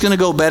think it's going to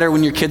go better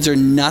when your kids are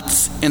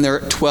nuts and they're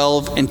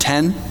 12 and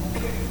 10?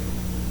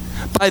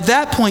 By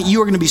that point,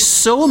 you are going to be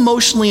so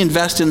emotionally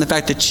invested in the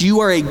fact that you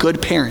are a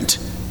good parent.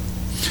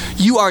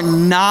 You are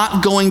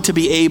not going to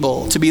be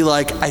able to be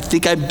like, I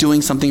think I'm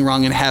doing something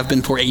wrong and have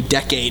been for a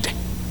decade.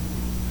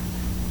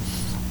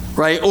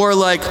 Right? Or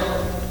like,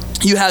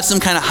 you have some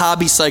kind of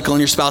hobby cycle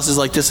and your spouse is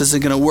like, this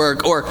isn't going to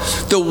work. Or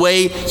the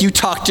way you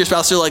talk to your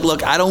spouse, you're like,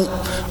 look, I don't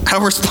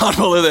respond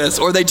well to this.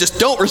 Or they just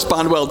don't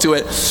respond well to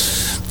it.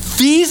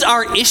 These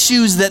are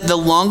issues that the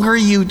longer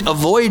you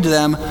avoid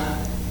them,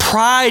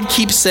 pride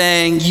keeps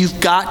saying,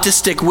 you've got to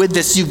stick with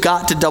this. You've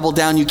got to double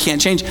down. You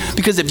can't change.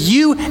 Because if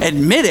you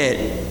admit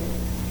it,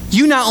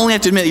 you not only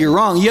have to admit that you're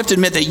wrong, you have to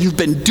admit that you've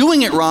been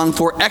doing it wrong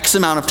for X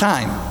amount of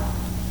time.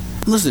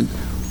 Listen,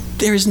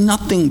 there is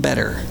nothing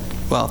better.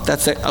 Well,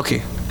 that's it.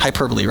 Okay.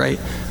 Hyperbole, right?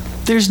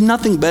 There's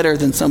nothing better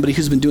than somebody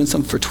who's been doing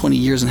something for 20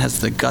 years and has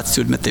the guts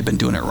to admit they've been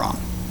doing it wrong.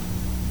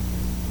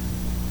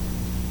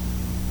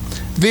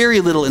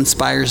 Very little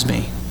inspires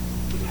me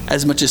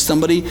as much as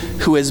somebody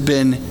who has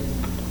been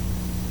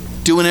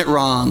doing it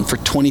wrong for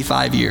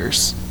 25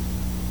 years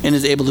and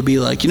is able to be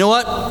like, you know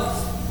what?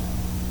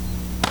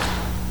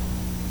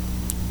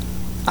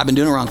 I've been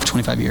doing it wrong for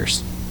 25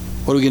 years.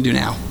 What are we going to do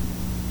now?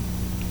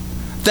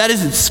 That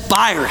is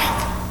inspiring.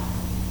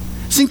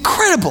 It's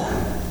incredible.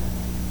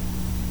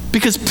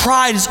 Because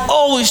pride is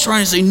always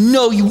trying to say,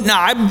 no,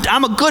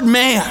 I'm a good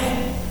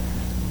man.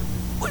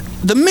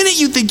 The minute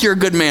you think you're a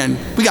good man,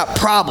 we got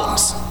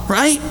problems,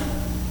 right?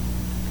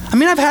 I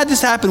mean, I've had this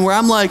happen where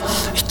I'm like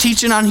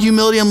teaching on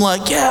humility. I'm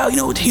like, yeah,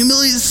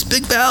 humility is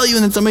big value.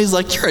 And then somebody's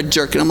like, you're a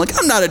jerk. And I'm like,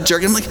 I'm not a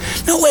jerk. And I'm like,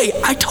 no way,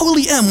 I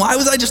totally am. Why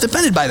was I just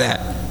offended by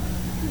that?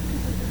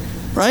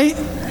 Right?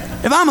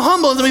 If I'm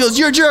humble and somebody goes,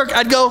 you're a jerk,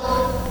 I'd go,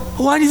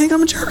 well, why do you think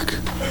I'm a jerk?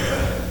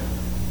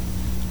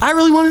 I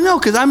really want to know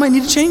because I might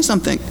need to change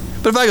something.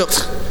 But if I go,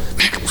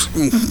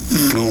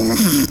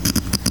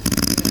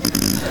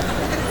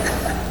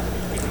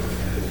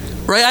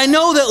 right? I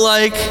know that,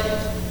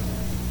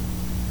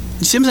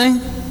 you see what I'm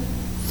saying?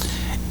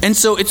 And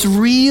so it's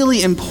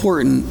really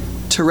important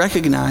to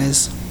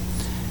recognize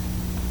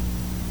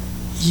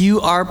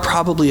you are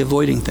probably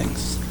avoiding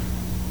things.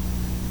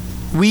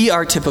 We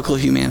are typical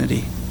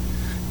humanity.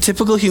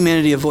 Typical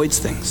humanity avoids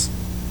things.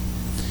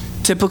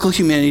 Typical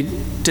humanity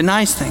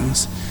denies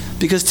things.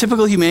 Because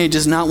typical humanity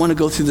does not want to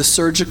go through the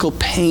surgical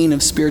pain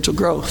of spiritual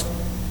growth.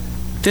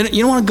 You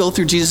don't want to go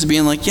through Jesus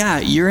being like, yeah,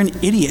 you're an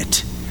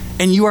idiot,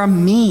 and you are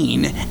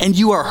mean, and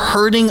you are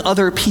hurting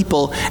other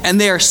people,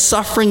 and they are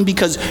suffering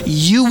because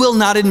you will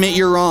not admit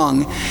you're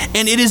wrong.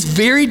 And it is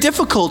very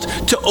difficult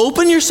to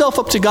open yourself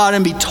up to God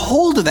and be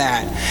told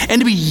that,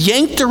 and to be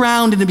yanked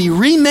around and to be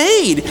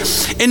remade.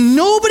 And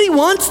nobody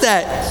wants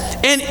that.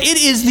 And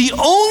it is the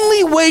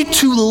only way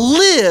to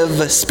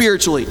live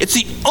spiritually. It's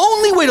the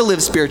only way to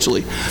live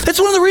spiritually. That's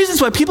one of the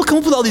reasons why people come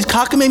up with all these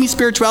cockamamie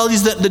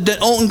spiritualities that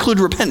don't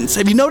include repentance.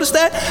 Have you noticed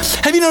that?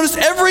 Have you noticed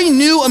every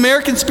new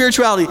American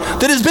spirituality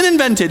that has been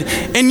invented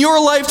in your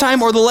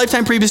lifetime or the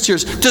lifetime previous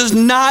years does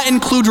not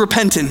include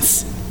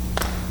repentance?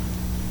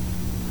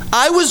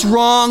 I was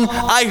wrong.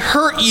 I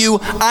hurt you.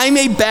 I'm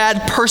a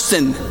bad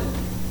person.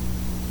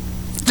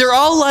 They're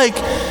all like,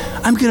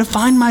 I'm going to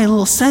find my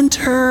little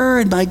center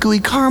and my gooey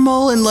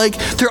caramel. And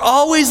they're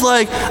always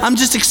like, I'm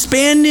just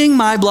expanding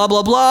my blah,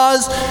 blah,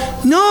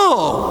 blahs.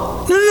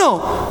 No.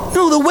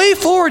 The way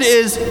forward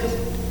is,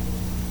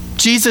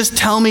 Jesus,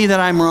 tell me that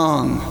I'm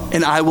wrong,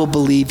 and I will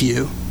believe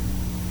you.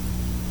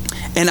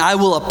 And I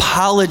will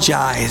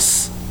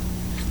apologize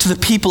to the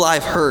people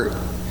I've hurt.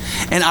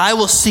 And I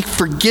will seek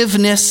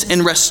forgiveness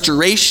and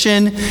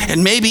restoration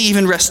and maybe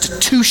even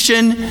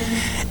restitution.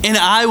 And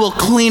I will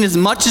clean as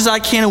much as I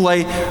can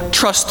away,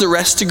 trust the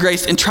rest to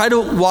grace, and try to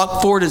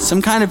walk forward in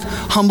some kind of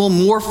humble,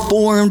 more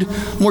formed,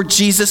 more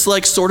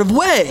Jesus-like sort of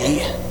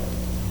way.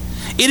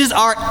 It is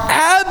our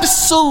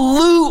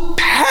absolute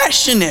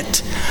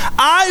passionate,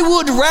 I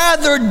would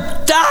rather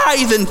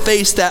die than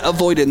face that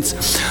avoidance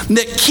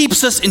that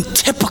keeps us in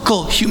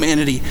typical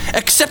humanity.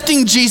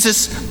 Accepting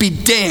Jesus, be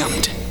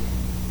damned.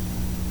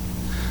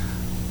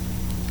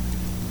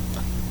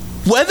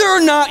 Whether or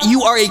not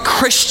you are a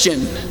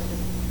Christian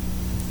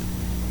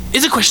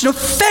is a question of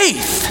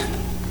faith.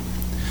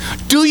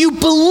 Do you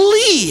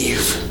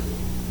believe?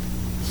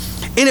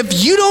 And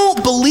if you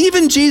don't believe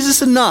in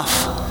Jesus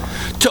enough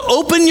to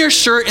open your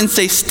shirt and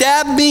say,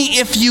 stab me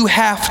if you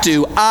have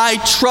to, I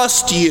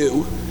trust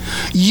you,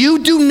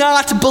 you do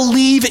not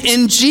believe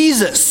in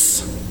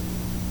Jesus.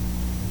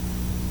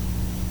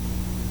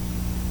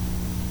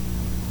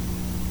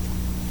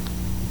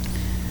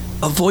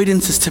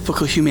 Avoidance is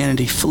typical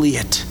humanity. Flee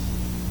it.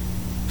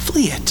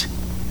 Flee it.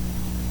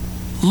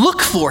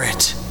 Look for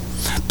it.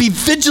 Be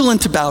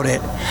vigilant about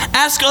it.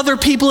 Ask other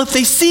people if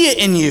they see it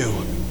in you.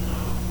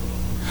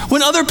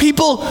 When other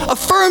people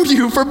affirm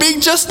you for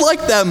being just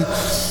like them,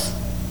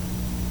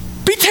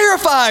 be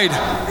terrified.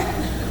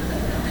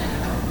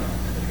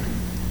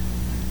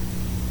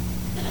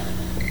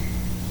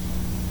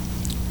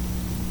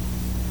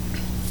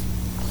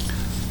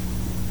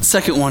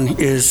 Second one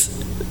is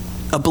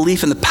a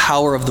belief in the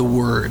power of the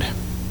word.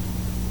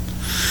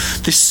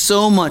 There's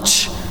so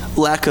much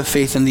lack of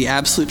faith in the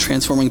absolute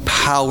transforming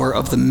power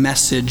of the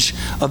message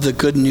of the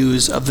good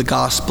news of the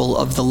gospel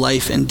of the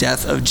life and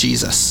death of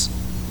Jesus.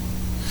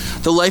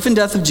 The life and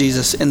death of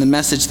Jesus and the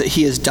message that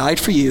he has died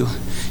for you.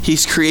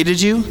 He's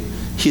created you.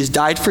 He has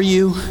died for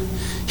you.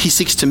 He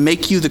seeks to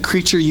make you the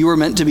creature you were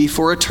meant to be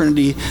for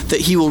eternity,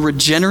 that he will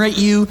regenerate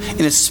you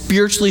in a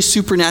spiritually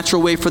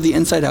supernatural way for the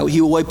inside out.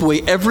 He will wipe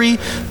away every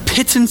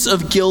pittance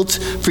of guilt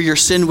for your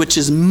sin, which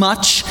is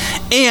much,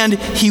 and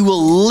he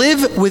will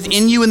live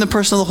within you in the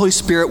person of the Holy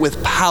Spirit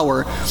with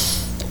power.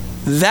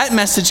 That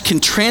message can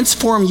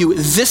transform you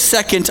this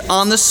second,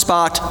 on the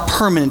spot,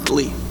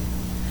 permanently.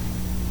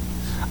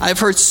 I've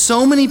heard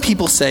so many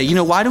people say,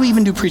 why do we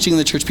even do preaching in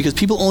the church? Because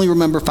people only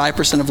remember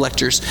 5% of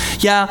lectures.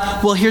 Yeah,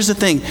 well, here's the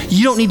thing.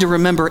 You don't need to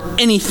remember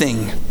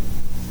anything.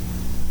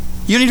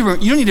 You don't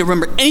need to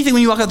remember anything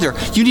when you walk out there.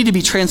 You need to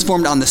be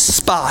transformed on the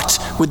spot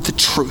with the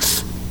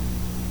truth.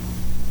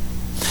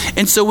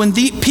 And so when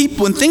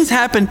things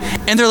happen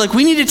and they're like,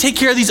 we need to take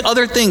care of these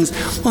other things.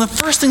 Well, the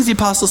first things the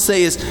apostles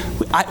say is,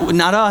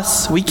 not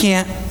us. We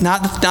can't.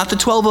 Not the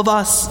 12 of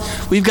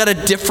us. We've got a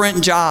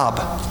different job.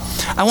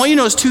 I want you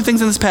to notice two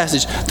things in this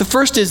passage. The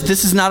first is,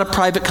 this is not a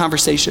private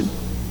conversation.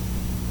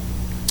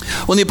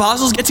 When the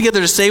apostles get together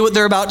to say what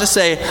they're about to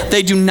say,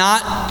 they do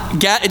not,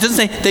 it doesn't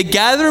say, they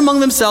gathered among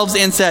themselves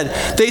and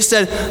said. They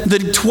said, the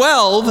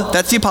 12,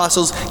 that's the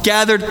apostles,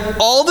 gathered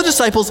all the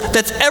disciples,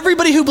 that's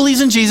everybody who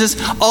believes in Jesus,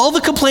 all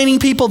the complaining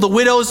people, the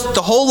widows,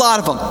 the whole lot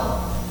of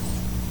them.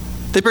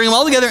 They bring them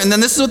all together, and then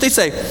this is what they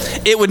say.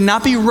 It would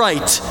not be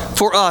right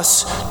for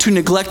us to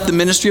neglect the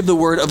ministry of the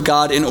word of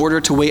God in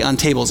order to wait on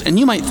tables. And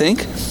you might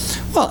think,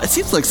 well, it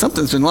seems like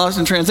something's been lost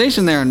in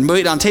translation there, and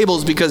wait on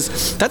tables,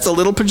 because that's a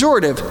little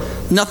pejorative.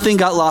 Nothing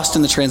got lost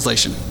in the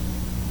translation.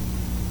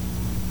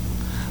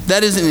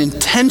 That is an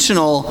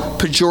intentional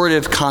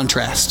pejorative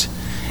contrast.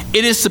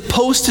 It is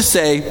supposed to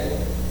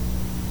say,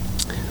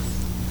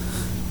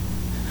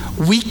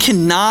 we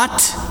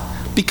cannot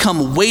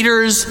become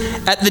waiters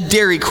at the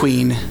Dairy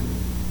Queen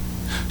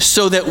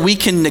so that we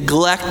can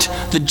neglect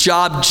the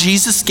job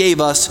Jesus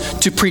gave us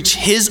to preach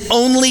his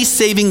only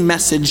saving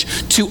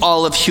message to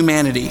all of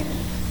humanity.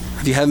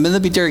 If you haven't been to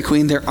the Dairy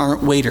Queen, there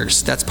aren't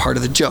waiters. That's part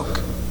of the joke,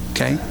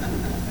 okay?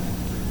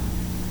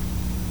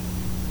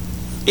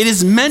 It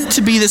is meant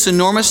to be this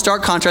enormous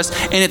stark contrast,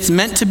 and it's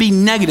meant to be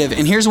negative.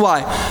 And here's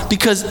why.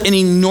 Because an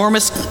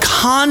enormous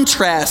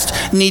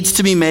contrast needs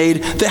to be made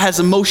that has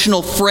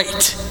emotional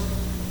freight.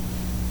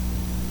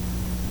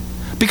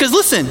 Because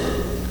listen,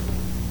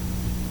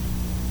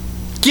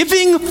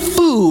 giving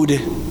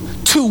food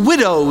to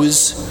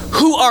widows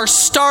who are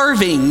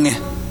starving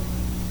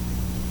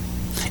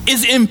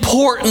is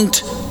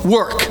important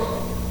work.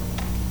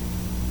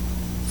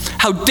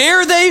 How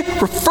dare they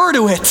refer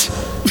to it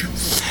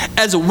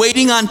as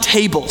waiting on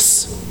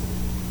tables?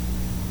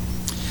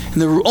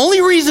 And the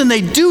only reason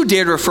they do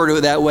dare to refer to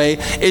it that way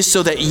is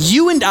so that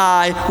you and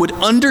I would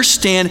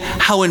understand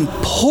how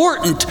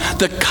important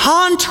the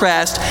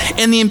contrast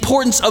and the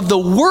importance of the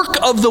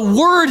work of the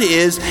word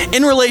is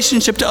in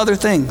relationship to other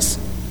things.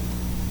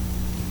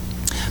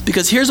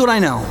 Because here's what I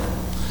know.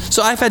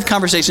 So I've had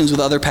conversations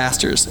with other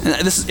pastors, and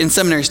this is in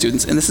seminary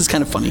students, and this is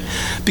kind of funny,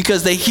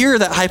 because they hear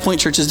that High Point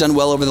Church has done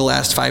well over the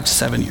last 5 to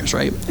 7 years,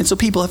 right? And so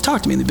people have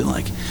talked to me, and they've been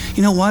like,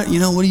 what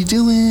are you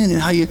doing,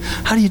 and how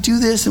do you do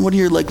this, and what's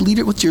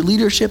your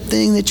leadership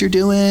thing that you're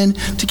doing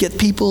to get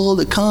people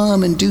to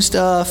come and do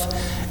stuff?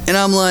 And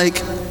I'm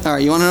like, all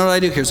right, you want to know what I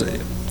do? Here's what I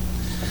do.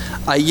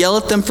 I yell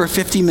at them for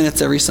 50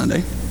 minutes every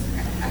Sunday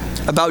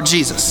about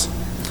Jesus.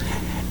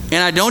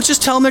 And I don't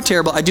just tell them they're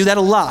terrible. I do that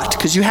a lot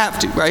because you have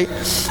to, right?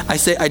 I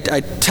say, I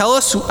tell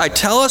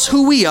us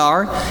who we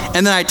are,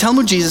 and then I tell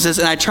them who Jesus is,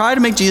 and I try to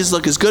make Jesus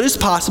look as good as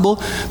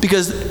possible,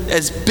 because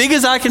as big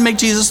as I can make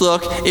Jesus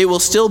look, it will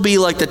still be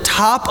like the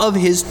top of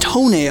his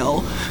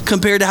toenail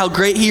compared to how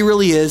great he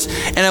really is.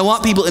 And I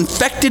want people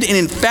infected and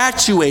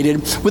infatuated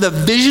with a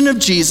vision of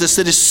Jesus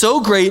that is so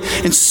great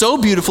and so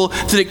beautiful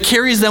that it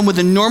carries them with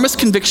enormous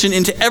conviction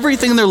into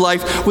everything in their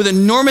life with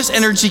enormous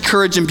energy,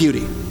 courage, and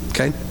beauty,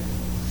 okay?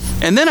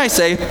 And then I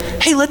say,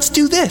 hey, let's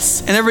do this.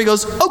 And everybody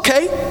goes,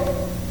 okay.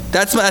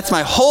 That's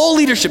my whole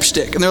leadership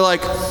shtick. And they're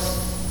like,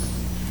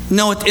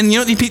 no. And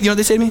you know what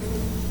they say to me?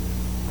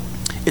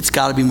 It's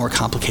got to be more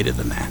complicated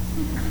than that.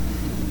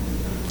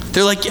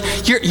 They're like,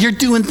 you're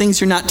doing things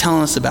you're not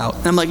telling us about.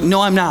 And I'm like, no,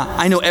 I'm not.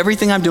 I know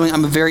everything I'm doing.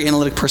 I'm a very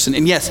analytic person.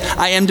 And yes,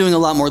 I am doing a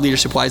lot more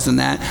leadership-wise than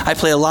that. I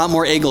play a lot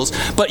more Eagles.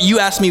 But you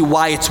asked me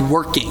why it's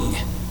working.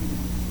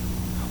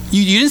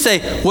 You didn't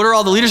say, what are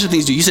all the leadership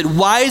things do? You said,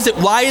 why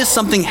is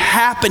something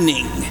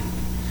happening?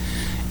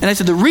 And I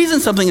said, the reason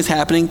something is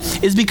happening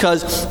is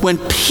because when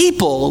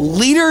people,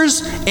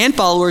 leaders and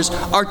followers,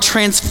 are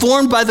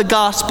transformed by the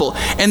gospel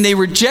and they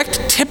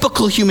reject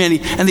typical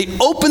humanity and they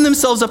open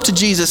themselves up to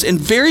Jesus in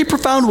very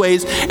profound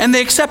ways, and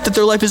they accept that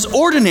their life is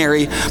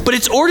ordinary, but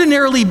it's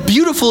ordinarily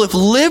beautiful if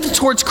lived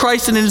towards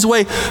Christ and in his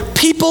way,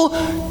 people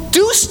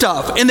do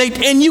stuff,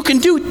 and you can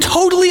do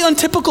totally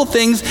untypical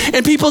things,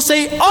 and people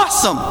say,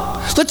 awesome,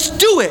 let's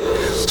do it,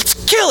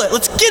 let's kill it,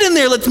 let's get in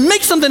there, let's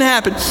make something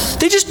happen.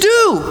 They just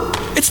do.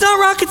 It's not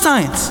rocket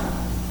science.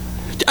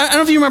 I don't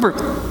know if you remember.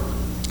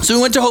 So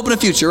we went to Hope in the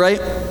Future,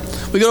 right?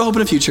 We go to Hope in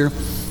the Future,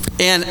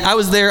 and I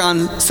was there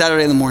on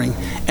Saturday in the morning,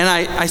 and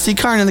I see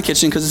Karen in the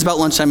kitchen because it's about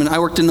lunchtime, and I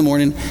worked in the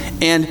morning,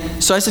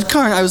 and so I said,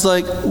 Karen, I was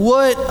like,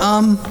 what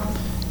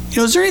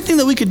is there anything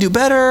that we could do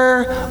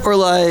better? Or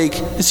like,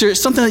 is there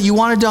something that you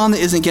wanted done that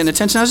isn't getting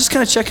attention? I was just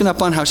kind of checking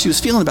up on how she was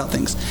feeling about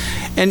things.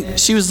 And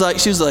she was like,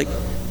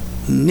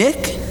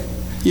 Nick?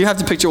 You have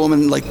to picture a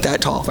woman like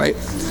that tall, right?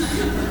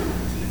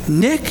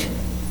 Nick?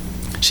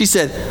 She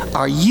said,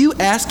 are you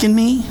asking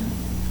me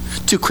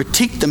to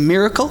critique the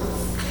miracle?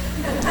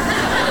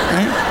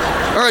 Right?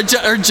 Or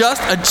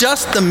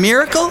adjust the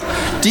miracle?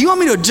 Do you want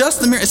me to adjust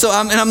the miracle? So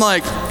I'm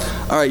like,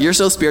 all right, you're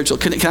so spiritual.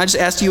 Can I just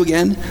ask you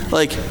again?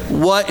 Like,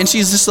 what? And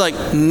she's just like,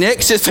 Nick,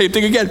 just same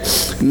thing again.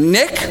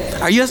 Nick,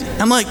 are you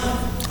asking? I'm like,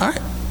 all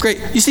right, great.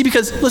 You see,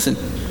 because, listen,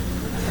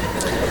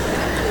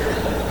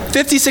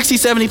 50, 60,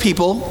 70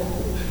 people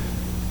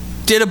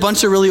did a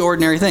bunch of really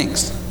ordinary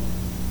things,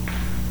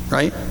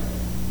 right?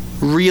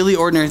 Really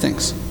ordinary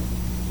things.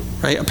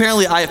 Right?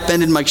 Apparently I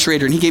offended Mike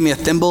Schrader, and he gave me a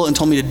thimble and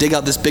told me to dig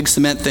out this big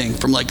cement thing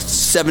from like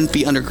 7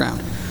 feet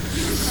underground.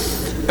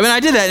 I mean, I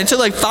did that. It took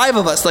like 5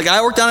 of us. Like,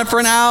 I worked on it for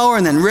an hour,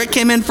 and then Rick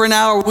came in for an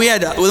hour. We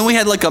had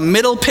like a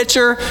middle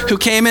pitcher who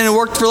came in and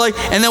worked for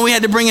and then we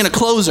had to bring in a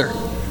closer.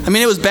 I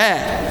mean, it was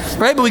bad,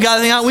 right? But we got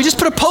everything out. We just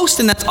put a post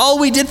in. That's all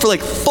we did for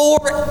like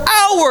 4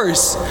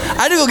 hours.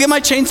 I had to go get my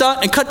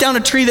chainsaw and cut down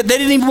a tree that they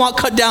didn't even want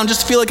cut down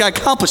just to feel like I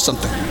accomplished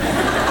something.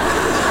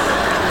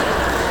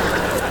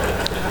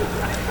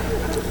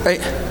 Right?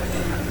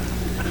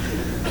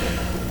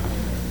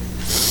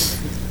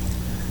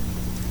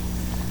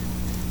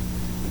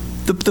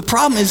 The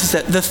problem is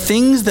that the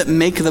things that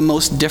make the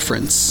most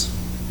difference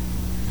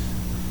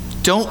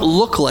don't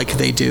look like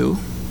they do.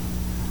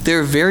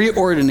 They're very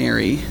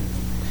ordinary,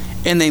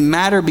 and they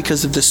matter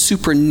because of the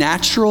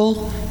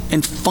supernatural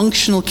and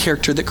functional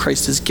character that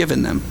Christ has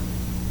given them.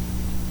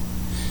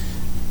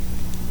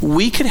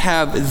 We could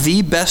have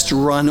the best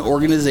run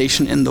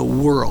organization in the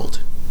world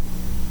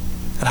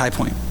at High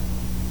Point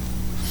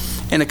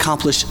and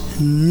accomplish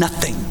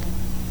nothing.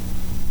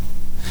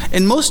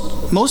 And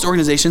most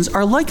organizations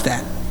are like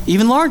that,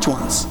 even large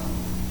ones.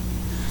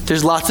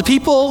 There's lots of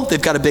people,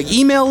 they've got a big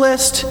email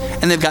list,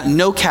 and they've got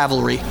no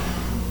cavalry.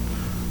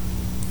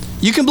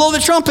 You can blow the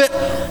trumpet.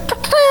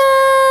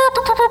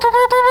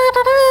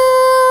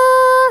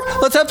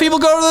 Let's have people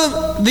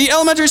go to the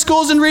elementary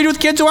schools and read with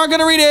kids who aren't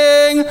good at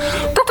reading.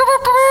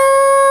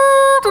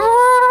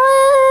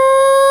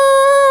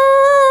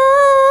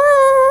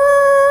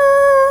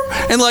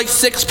 And like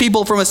 6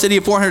 people from a city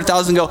of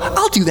 400,000 go,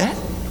 I'll do that.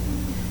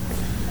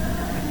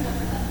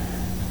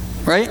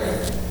 Right?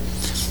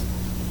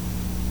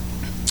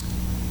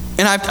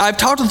 And I've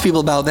talked with people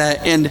about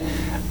that, and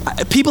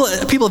people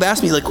have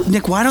asked me, like,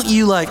 Nick, why don't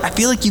you, I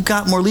feel like you've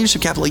got more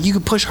leadership capital. Like, you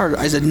could push harder.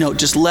 I said, no,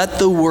 just let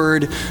the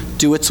word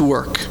do its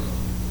work.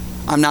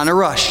 I'm not in a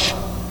rush.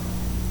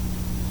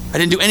 I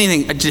didn't do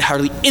anything. I did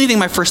hardly anything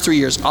my first 3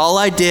 years. All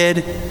I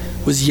did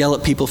was yell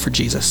at people for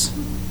Jesus.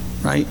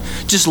 Right?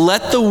 Just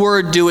let the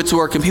word do its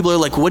work. And people are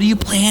like, what are you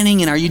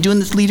planning? And are you doing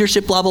this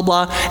leadership, blah, blah,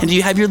 blah? And do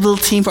you have your little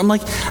team? I'm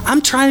like,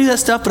 I'm trying to do that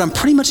stuff, but I'm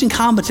pretty much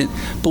incompetent.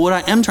 But what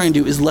I am trying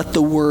to do is let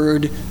the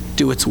word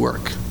do its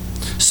work.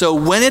 So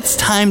when it's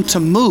time to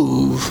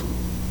move,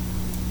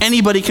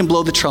 anybody can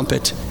blow the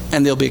trumpet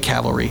and there'll be a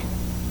cavalry.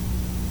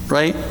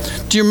 Right?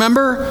 Do you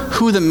remember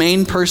who the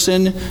main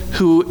person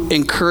who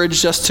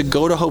encouraged us to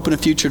go to Hope in a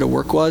Future to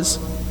work was?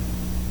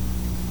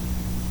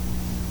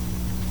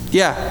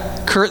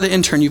 Yeah, Kurt the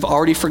intern, you've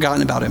already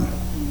forgotten about him.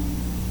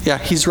 Yeah,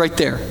 he's right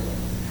there.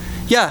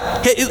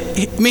 Yeah,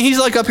 he's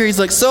like up here, he's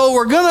like, so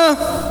we're gonna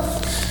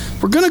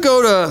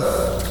go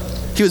to,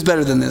 he was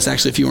better than this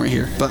actually if you weren't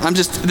here, but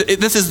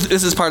this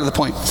is part of the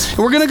point. And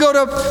we're gonna go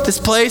to this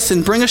place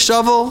and bring a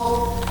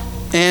shovel,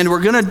 and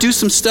we're gonna do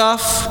some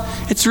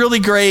stuff. It's really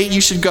great,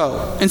 you should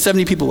go. And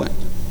 70 people went.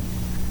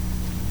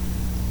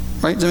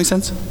 Right, does that make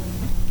sense?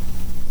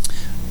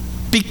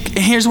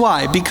 Here's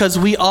why, because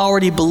we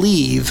already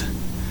believe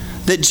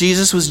that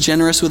Jesus was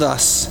generous with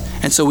us,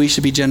 and so we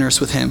should be generous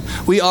with him.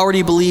 We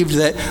already believed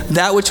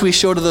that which we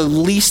show to the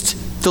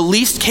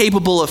least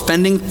capable of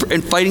fending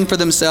and fighting for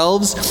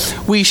themselves,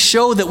 we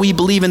show that we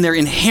believe in their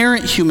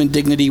inherent human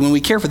dignity when we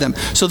care for them.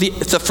 So the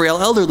frail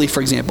elderly,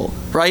 for example,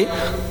 right?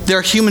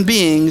 They're human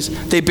beings.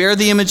 They bear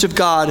the image of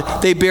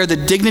God. They bear the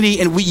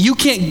dignity, and you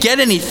can't get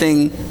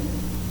anything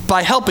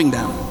by helping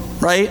them,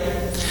 right?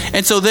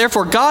 And so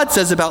therefore God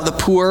says about the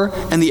poor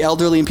and the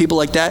elderly and people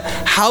like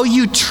that, how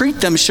you treat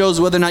them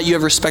shows whether or not you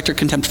have respect or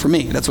contempt for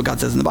me. That's what God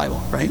says in the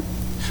Bible, right?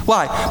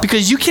 Why?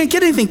 Because you can't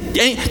get anything.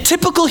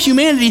 Typical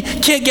humanity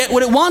can't get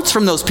what it wants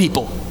from those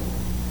people,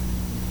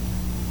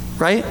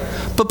 right?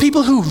 But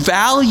people who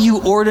value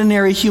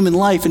ordinary human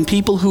life and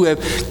people who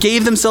have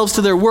gave themselves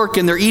to their work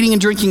and they're eating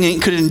and drinking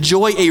and could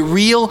enjoy a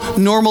real,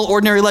 normal,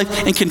 ordinary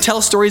life and can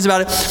tell stories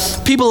about it,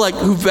 people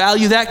who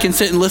value that can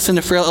sit and listen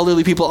to frail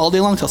elderly people all day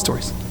long tell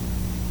stories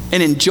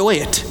and enjoy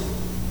it.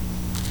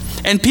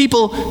 And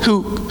people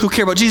who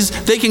care about Jesus,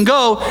 they can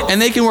go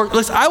and they can work.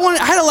 Listen, I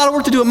had a lot of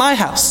work to do at my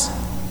house,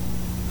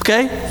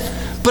 okay?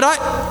 But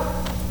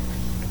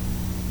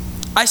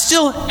I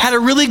still had a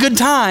really good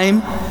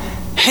time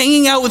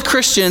hanging out with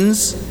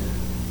Christians,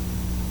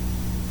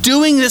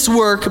 doing this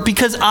work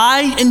because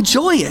I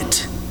enjoy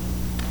it.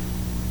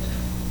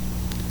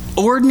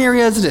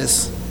 ordinary as it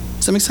is.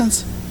 Does that make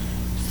sense?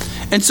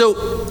 And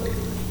so,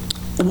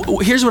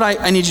 here's what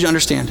I need you to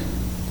understand.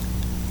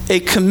 A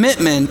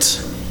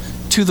commitment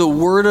to the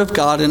Word of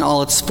God in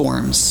all its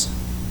forms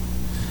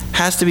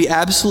has to be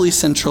absolutely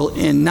central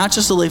in not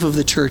just the life of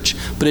the church,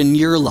 but in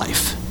your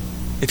life,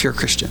 if you're a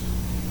Christian.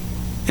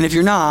 And if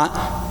you're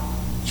not,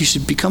 you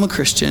should become a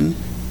Christian,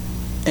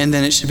 and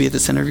then it should be at the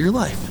center of your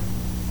life.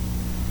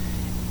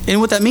 And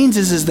what that means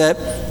is that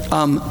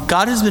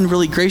God has been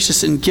really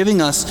gracious in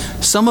giving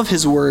us some of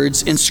his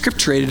words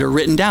inscripturated or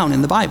written down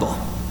in the Bible.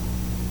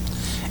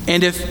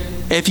 And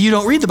if you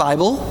don't read the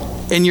Bible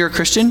and you're a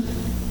Christian,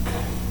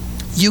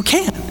 you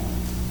can.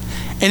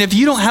 And if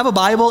you don't have a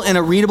Bible in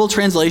a readable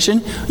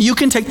translation, you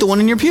can take the one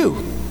in your pew.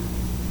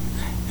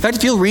 In fact,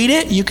 if you'll read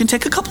it, you can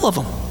take a couple of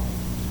them.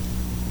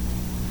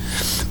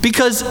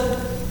 Because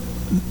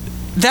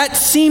that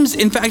seems,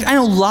 in fact, I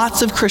know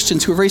lots of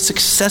Christians who are very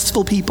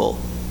successful people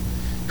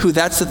who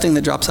that's the thing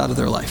that drops out of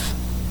their life.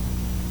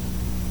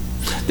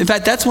 In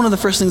fact, that's one of the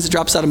first things that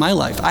drops out of my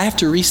life. I have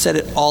to reset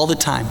it all the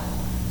time.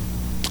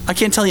 I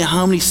can't tell you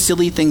how many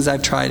silly things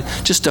I've tried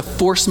just to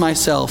force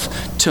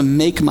myself to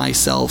make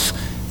myself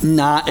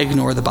not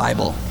ignore the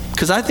Bible.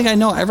 Because I think I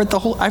know, I've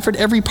read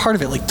every part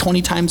of it like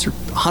 20 times or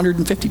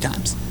 150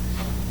 times.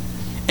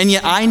 And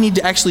yet I need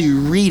to actually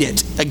read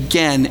it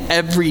again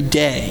every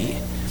day.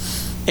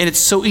 And it's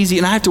so easy,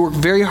 and I have to work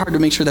very hard to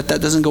make sure that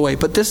doesn't go away.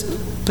 But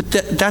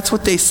that's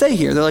what they say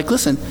here. They're like,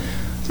 listen,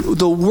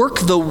 the work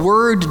the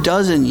Word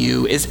does in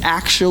you is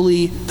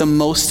actually the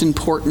most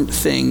important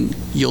thing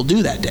you'll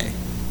do that day.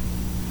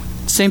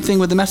 Same thing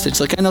with the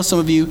message. Like, I know some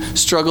of you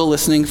struggle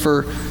listening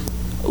for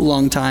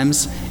long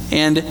times,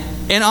 and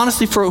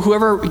honestly, for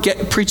whoever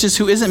preaches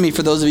who isn't me,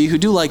 for those of you who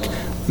do like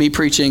me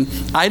preaching,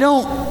 I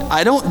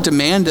don't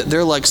demand that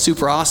they're like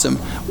super awesome.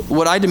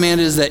 What I demand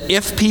is that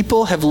if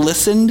people have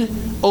listened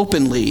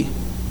openly,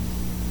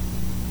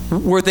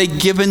 were they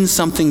given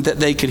something that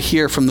they could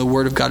hear from the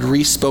Word of God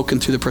re-spoken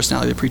through the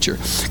personality of the preacher?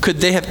 Could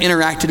they have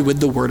interacted with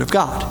the Word of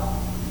God?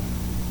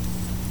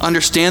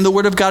 Understand the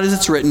Word of God as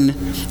it's written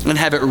and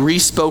have it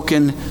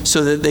re-spoken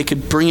so that they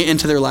could bring it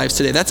into their lives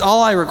today. That's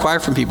all I require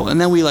from people. And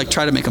then we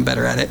try to make them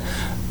better at it.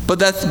 But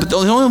the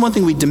only one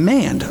thing we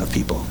demand of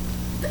people.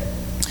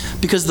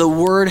 Because the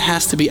Word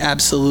has to be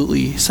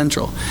absolutely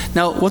central.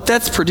 Now, what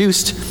that's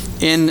produced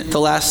in the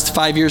last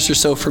 5 years or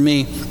so for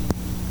me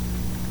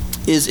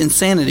is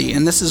insanity,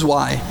 and this is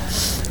why.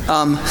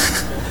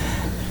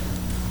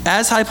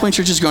 As High Point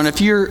Church has grown,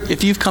 if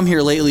you've come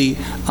here lately,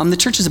 the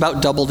church has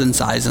about doubled in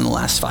size in the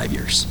last 5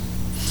 years.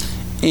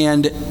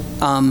 And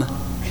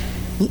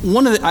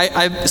one of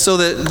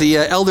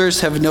the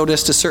elders have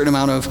noticed a certain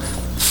amount of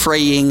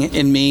fraying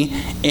in me,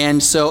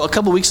 and so a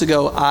couple weeks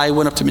ago, I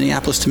went up to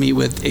Minneapolis to meet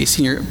with a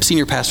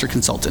senior pastor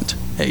consultant.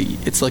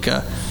 It's like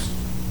a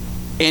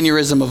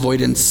aneurysm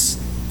avoidance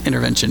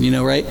intervention,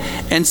 right?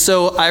 And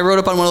so I rode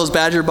up on one of those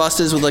Badger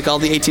buses with all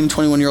the 18 and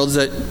 21-year-olds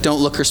that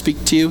don't look or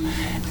speak to you.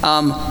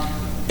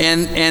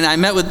 And I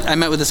met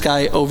with this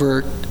guy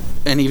over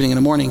an evening and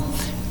a morning,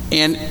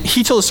 and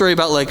he told a story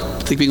about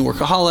being a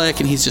workaholic,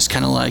 and he's just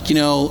kind of I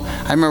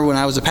remember when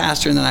I was a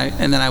pastor, and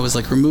then I was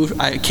removed.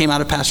 I came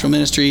out of pastoral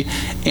ministry,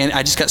 and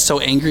I just got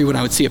so angry when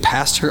I would see a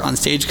pastor on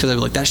stage because I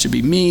was like, that should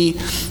be me.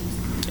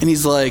 And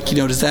he's like,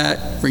 does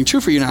that ring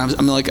true for you now?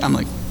 I'm like,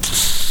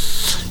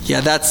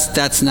 yeah,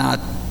 that's not.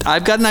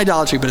 I've got an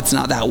idolatry, but it's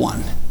not that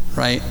one,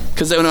 right?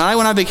 Because when I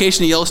went on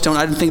vacation to Yellowstone,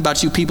 I didn't think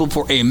about you people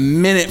for a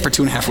minute for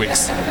 2.5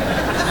 weeks.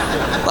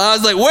 I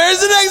was like,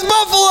 where's the next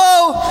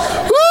buffalo?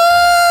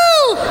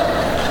 Woo!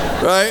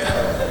 Right?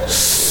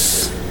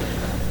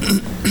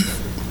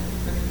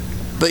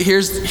 But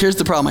here's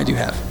the problem I do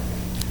have.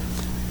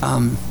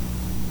 I'm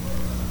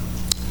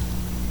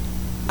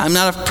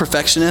not a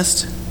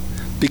perfectionist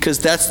because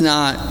that's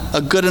not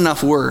a good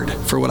enough word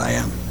for what I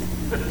am.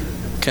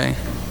 Okay?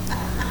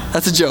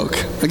 That's a joke.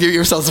 I'll give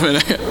yourselves a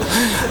minute.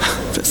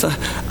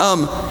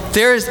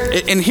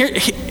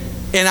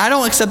 And I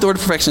don't accept the word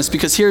perfectionist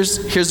because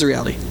here's the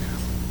reality.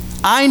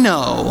 I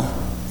know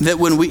that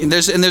when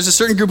there's a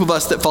certain group of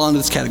us that fall into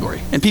this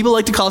category, and people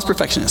like to call us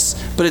perfectionists,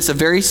 but it's a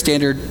very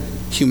standard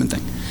human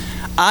thing.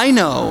 I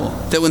know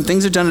that when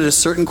things are done at a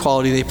certain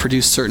quality, they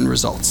produce certain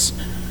results.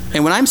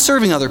 And when I'm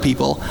serving other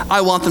people,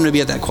 I want them to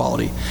be at that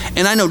quality.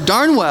 And I know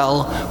darn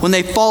well when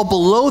they fall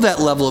below that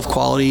level of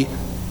quality,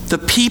 the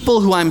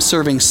people who I'm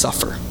serving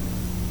suffer.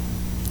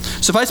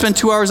 So if I spend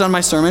 2 hours on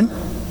my sermon,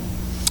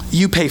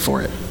 you pay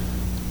for it,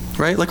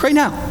 right? Like right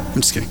now.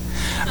 I'm just kidding.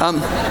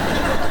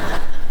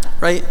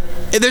 Right?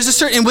 There's a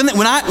certain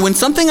when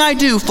something I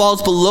do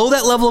falls below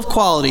that level of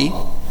quality,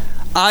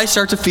 I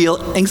start to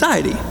feel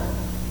anxiety.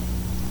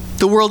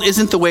 The world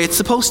isn't the way it's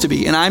supposed to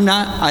be, and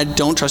I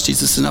don't trust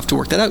Jesus enough to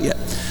work that out yet.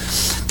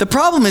 The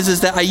problem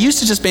is that I used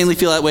to just mainly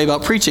feel that way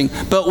about preaching,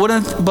 but what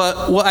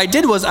I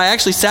did was I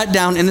actually sat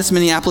down in this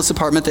Minneapolis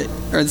apartment,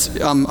 this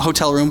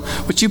hotel room,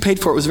 which you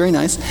paid for. It was very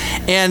nice,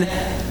 and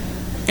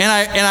And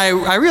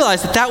I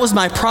realized that was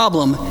my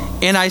problem.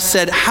 And I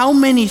said, how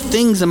many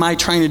things am I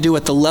trying to do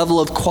at the level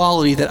of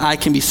quality that I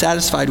can be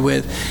satisfied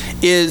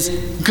with is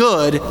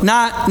good,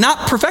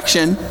 not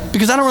perfection,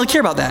 because I don't really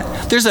care about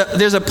that. There's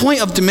a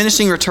point of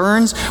diminishing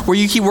returns where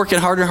you keep working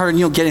harder and harder and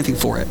you don't get anything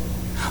for it.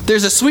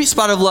 There's a sweet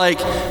spot of like,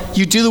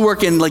 you do the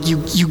work and like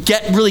you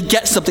really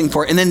get something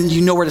for it, and then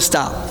you know where to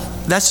stop.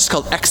 That's just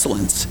called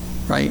excellence,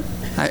 right?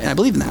 I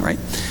believe in that, right?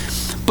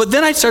 But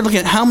then I started looking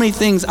at how many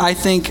things I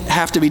think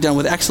have to be done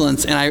with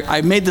excellence, and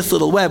I made this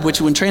little web,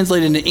 which when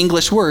translated into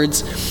English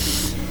words,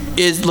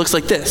 looks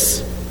like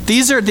this.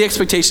 These are the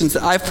expectations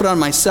that I've put on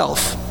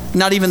myself,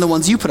 not even the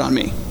ones you put on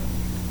me,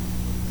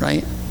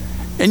 right?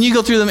 And you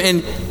go through them,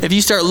 and if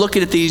you start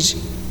looking at these,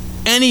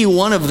 any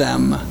one of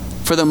them,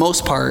 for the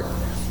most part,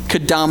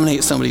 could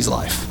dominate somebody's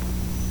life,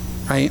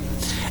 right?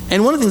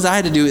 And one of the things I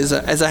had to do is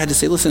I had to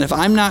say, listen, if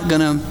I'm not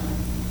going to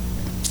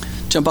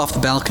jump off the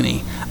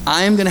balcony,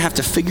 I am going to have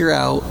to figure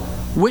out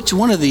which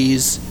one of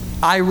these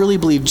I really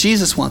believe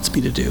Jesus wants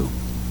me to do,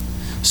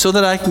 so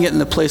that I can get in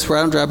the place where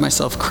I don't drive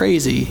myself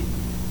crazy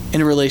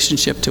in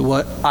relationship to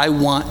what I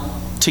want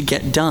to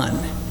get done.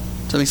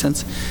 Does that make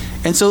sense?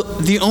 And so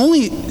the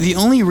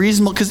only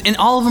reasonable, because and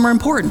all of them are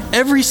important.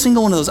 Every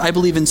single one of those I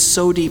believe in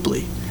so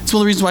deeply. It's one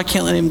of the reasons why I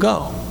can't let him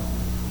go.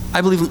 I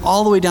believe them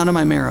all the way down to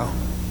my marrow.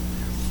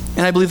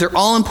 And I believe they're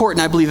all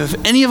important. I believe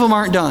if any of them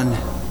aren't done,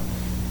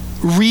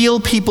 real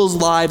people's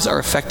lives are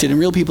affected and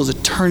real people's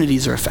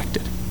eternities are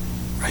affected,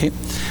 right?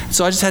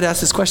 So I just had to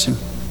ask this question.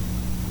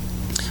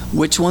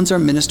 Which ones are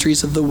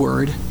ministries of the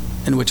word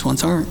and which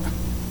ones aren't?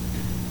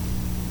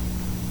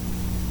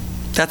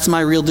 That's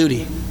my real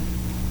duty.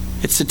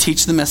 It's to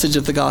teach the message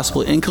of the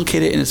gospel,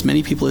 inculcate it in as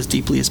many people as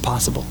deeply as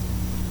possible.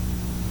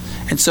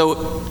 And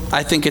so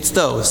I think it's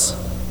those.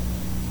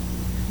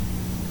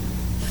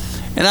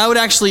 And I would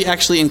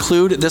actually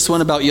include this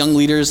one about young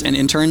leaders and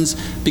interns,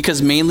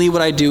 because mainly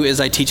what I do is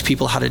I teach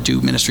people how to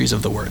do ministries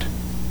of the word.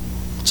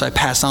 So I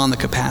pass on the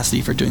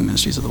capacity for doing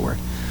ministries of the word.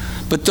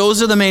 But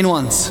those are the main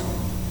ones.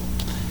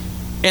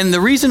 And the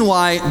reason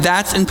why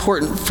that's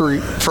important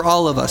for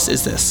all of us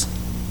is this: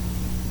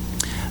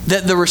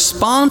 that the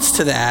response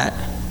to that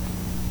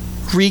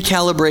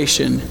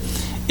recalibration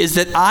is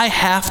that I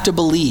have to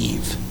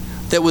believe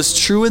that what's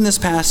true in this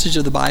passage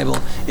of the Bible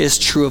is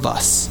true of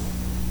us.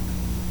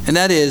 And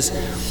that is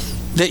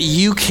that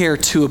you care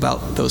too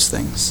about those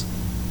things.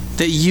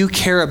 That you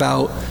care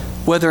about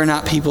whether or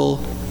not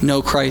people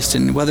know Christ,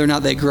 and whether or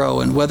not they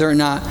grow, and whether or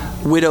not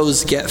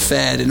widows get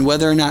fed, and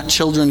whether or not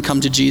children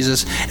come to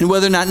Jesus, and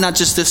whether or not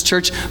just this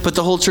church, but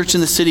the whole church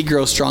in the city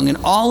grows strong, and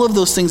all of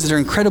those things that are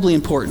incredibly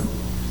important.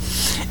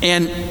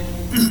 And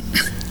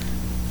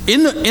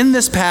in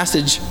this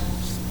passage,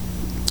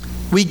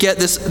 we get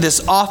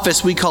this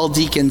office we call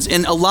deacons.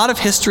 And a lot of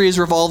history is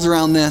revolved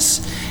around this.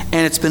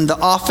 And it's been the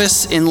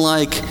office in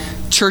like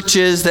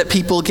churches that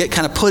people get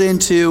kind of put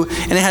into.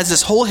 And it has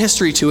this whole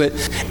history to it.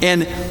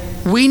 And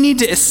we need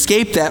to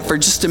escape that for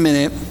just a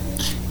minute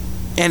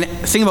and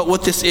think about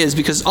what this is.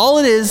 Because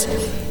all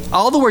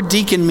the word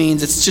deacon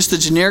means, it's just the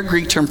generic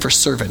Greek term for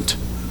servant,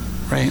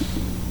 right?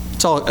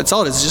 That's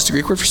all it is. It's just a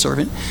Greek word for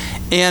servant.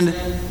 And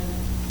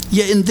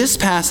yet in this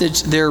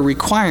passage, there are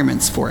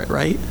requirements for it,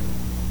 right?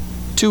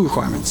 2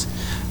 requirements.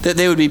 That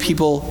they would be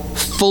people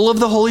full of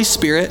the Holy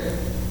Spirit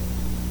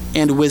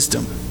and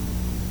wisdom,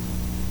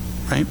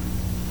 right?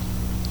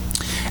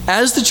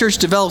 As the church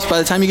develops, by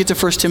the time you get to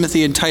 1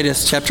 Timothy and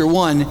Titus chapter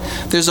 1,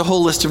 there's a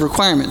whole list of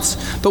requirements.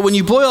 But when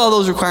you boil all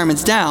those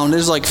requirements down,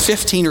 there's like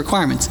 15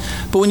 requirements.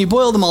 But when you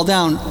boil them all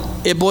down,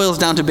 it boils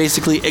down to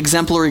basically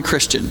exemplary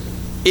Christian.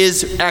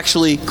 Is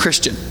actually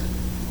Christian.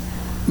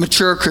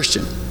 Mature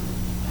Christian.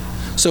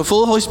 So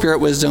full of Holy Spirit,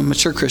 wisdom,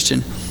 mature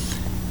Christian.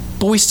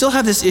 But we still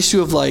have this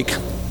issue of like,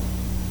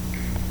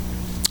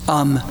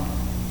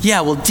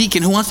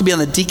 deacon, who wants to be on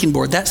the deacon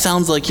board? That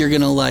sounds like you're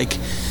going to like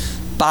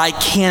buy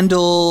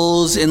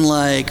candles and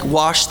like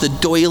wash the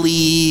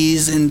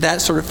doilies and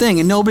that sort of thing.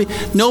 And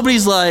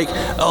nobody's like,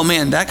 oh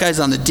man, that guy's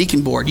on the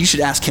deacon board. You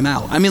should ask him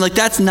out. I mean, like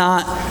that's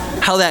not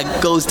how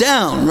that goes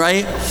down,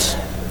 right?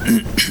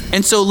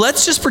 And so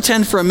let's just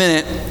pretend for a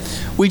minute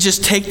we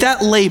just take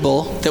that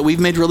label that we've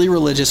made really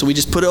religious and we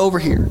just put it over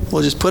here.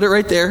 We'll just put it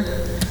right there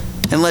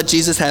and let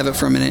Jesus have it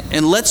for a minute.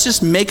 And let's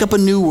just make up a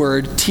new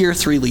word, tier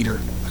 3 leader,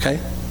 okay?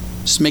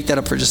 Just make that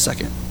up for just a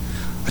second.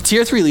 A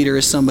tier 3 leader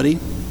is somebody.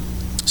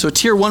 So a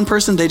tier 1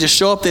 person, they just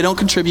show up, they don't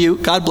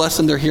contribute. God bless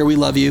them, they're here, we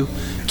love you.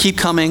 Keep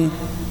coming,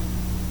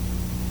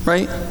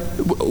 right?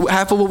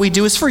 Half of what we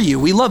do is for you.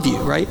 We love you,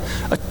 right?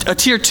 A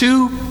tier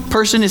 2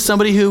 person is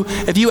somebody who,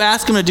 if you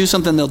ask them to do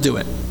something, they'll do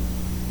it,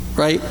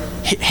 right?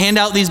 Hand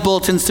out these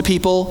bulletins to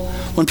people.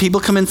 When people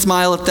come in,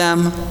 smile at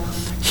them.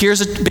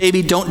 Here's a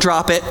baby, don't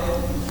drop it.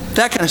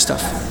 That kind of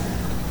stuff.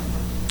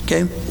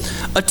 Okay?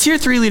 A tier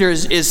 3 leader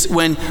is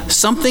when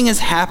something is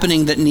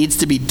happening that needs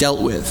to be dealt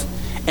with,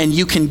 and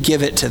you can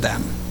give it to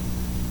them.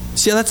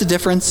 See how that's a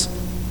difference?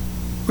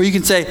 Where you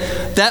can say,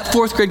 that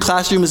 4th grade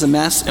classroom is a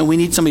mess, and we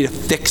need somebody to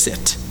fix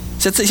it.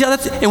 See how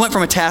it went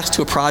from a task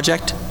to a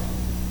project?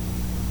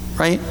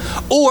 right?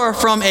 Or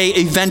from an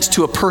event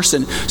to a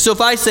person. So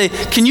if I say,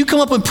 can you come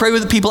up and pray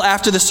with the people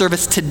after the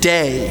service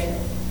today?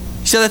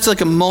 See how that's like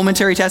a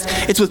momentary task?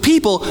 It's with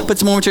people, but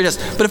it's a momentary task.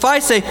 But if I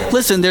say,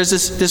 listen, there's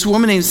this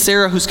woman named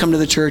Sarah who's come to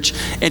the church,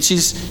 and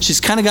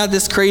she's kind of got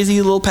this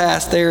crazy little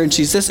past there, and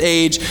she's this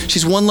age,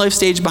 she's one life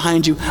stage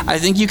behind you. I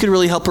think you could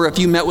really help her if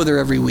you met with her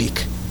every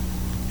week,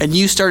 and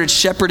you started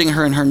shepherding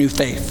her in her new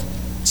faith.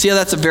 See how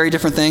that's a very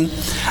different thing?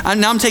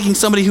 Now I'm taking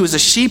somebody who is a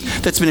sheep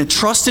that's been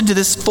entrusted to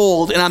this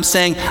fold, and I'm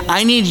saying,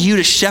 I need you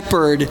to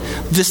shepherd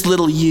this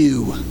little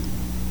you.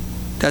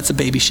 That's a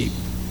baby sheep,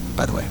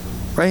 by the way,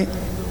 right?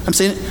 I'm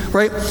saying it,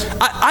 right?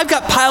 I've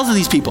got piles of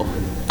these people.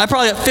 I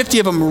probably got 50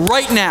 of them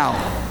right now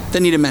that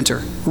need a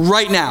mentor,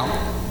 right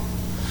now.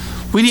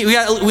 We need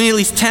at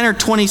least 10 or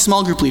 20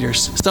 small group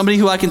leaders. Somebody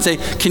who I can say,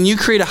 can you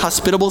create a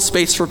hospitable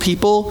space for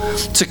people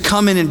to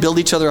come in and build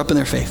each other up in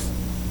their faith?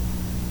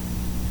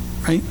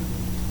 Right?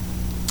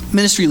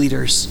 Ministry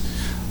leaders,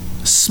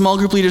 small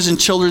group leaders in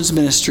children's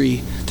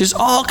ministry. There's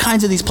all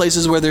kinds of these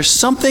places where there's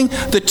something,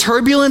 the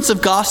turbulence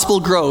of gospel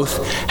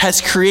growth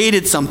has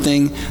created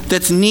something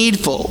that's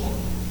needful.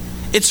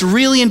 It's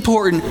really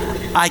important.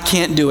 I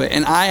can't do it,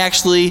 and I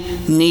actually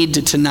need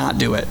to not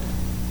do it.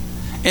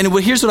 And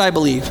here's what I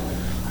believe.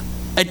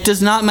 It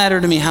does not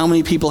matter to me how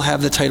many people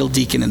have the title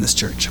deacon in this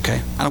church,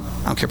 okay? I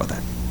don't care about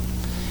that.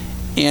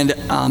 And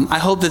I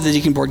hope that the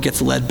deacon board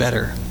gets led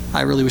better.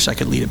 I really wish I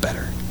could lead it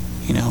better.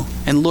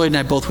 And Lloyd and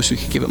I both wish we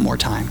could give it more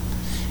time.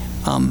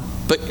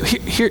 But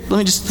here,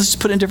 let's just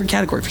put it in a different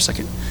category for a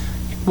second.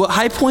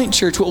 High Point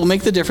Church, what will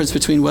make the difference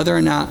between whether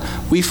or not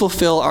we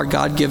fulfill our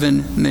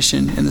God-given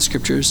mission in the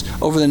scriptures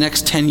over the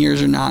next 10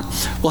 years or not,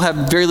 will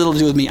have very little to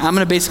do with me. I'm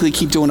going to basically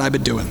keep doing what I've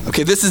been doing.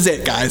 Okay, this is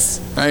it, guys,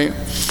 right?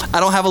 I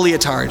don't have a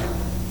leotard,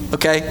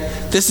 okay?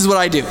 This is what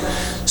I do.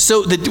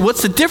 So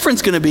what's the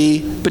difference going to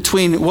be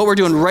between what we're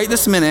doing right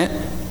this minute,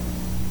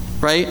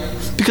 right?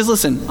 Because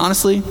listen,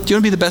 honestly, do you want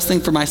to be the best thing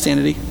for my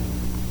sanity?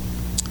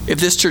 If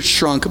this church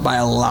shrunk by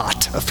a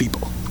lot of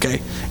people,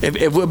 okay?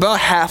 If about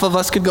half of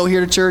us could go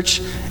here to church,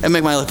 it'd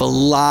make my life a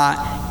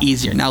lot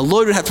easier. Now,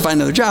 Lloyd would have to find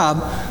another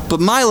job, but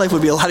my life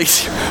would be a lot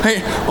easier,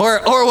 right?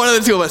 Or one of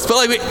the two of us.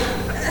 But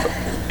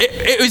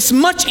it's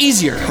much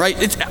easier, right?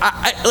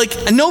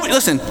 Nobody.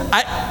 Listen,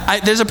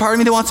 there's a part of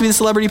me that wants to be the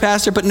celebrity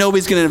pastor, but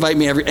nobody's going to invite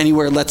me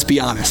anywhere. Let's be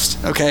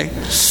honest, okay?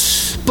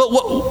 But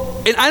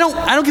I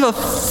don't give a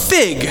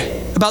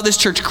fig about this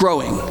church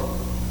growing.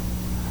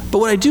 But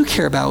what I do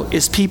care about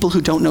is people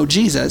who don't know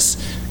Jesus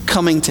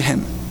coming to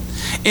him.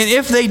 And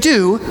if they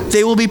do,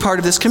 they will be part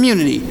of this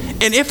community.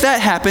 And if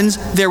that happens,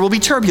 there will be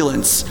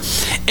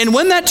turbulence. And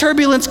when that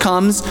turbulence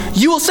comes,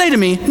 you will say to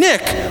me,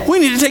 Nick, we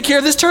need to take care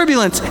of this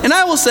turbulence. And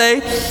I will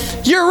say,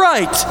 you're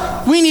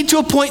right. We need to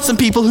appoint some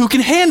people who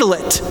can handle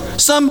it.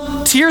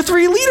 Some tier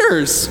 3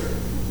 leaders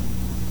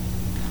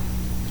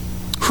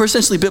who are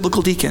essentially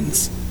biblical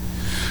deacons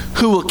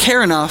who will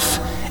care enough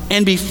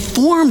and be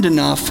formed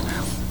enough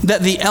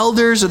that the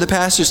elders or the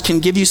pastors can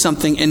give you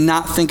something and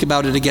not think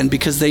about it again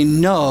because they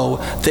know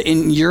that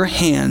in your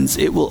hands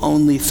it will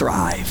only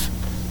thrive.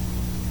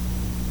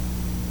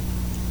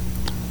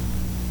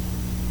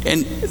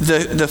 And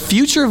the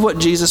future of what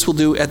Jesus will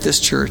do at this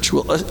church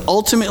will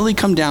ultimately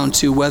come down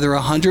to whether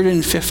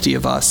 150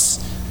 of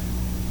us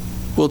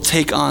will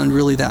take on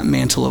really that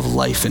mantle of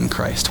life in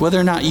Christ, whether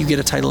or not you get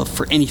a title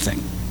for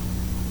anything.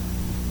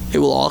 It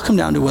will all come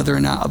down to whether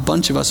or not a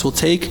bunch of us will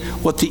take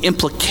what the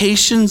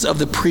implications of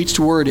the preached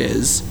word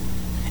is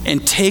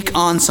and take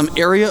on some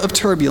area of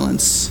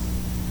turbulence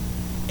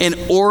and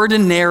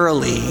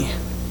ordinarily,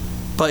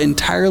 but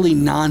entirely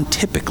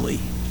non-typically,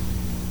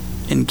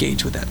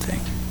 engage with that thing.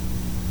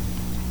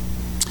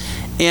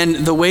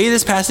 And the way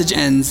this passage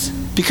ends,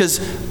 because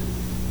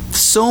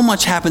so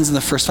much happens in the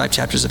first 5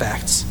 chapters of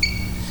Acts,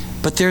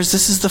 but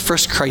this is the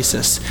first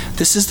crisis.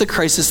 This is the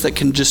crisis that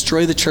can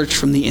destroy the church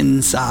from the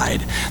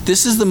inside.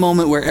 This is the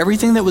moment where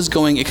everything that was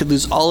going, it could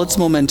lose all its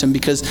momentum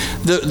because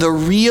the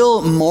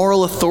real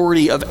moral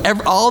authority of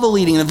all the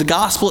leading of the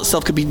gospel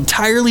itself could be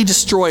entirely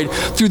destroyed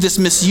through this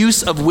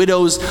misuse of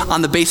widows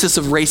on the basis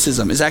of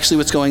racism is actually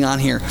what's going on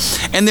here.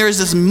 And there is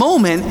this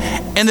moment,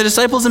 and the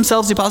disciples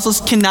themselves, the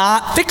apostles,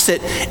 cannot fix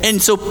it.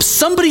 And so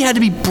somebody had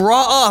to be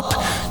brought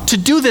up to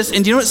do this.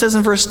 And do you know what it says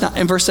in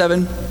verse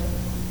 7?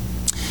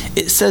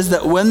 It says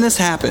that when this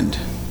happened,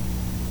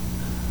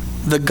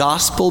 the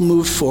gospel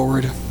moved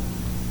forward.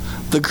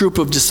 The group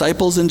of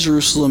disciples in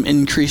Jerusalem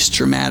increased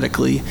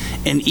dramatically,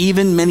 and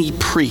even many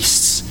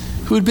priests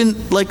who had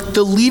been like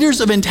the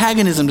leaders of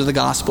antagonism to the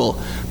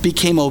gospel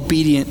became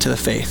obedient to the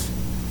faith.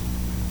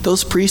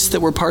 Those priests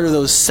that were part of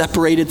those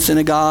separated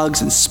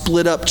synagogues and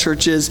split up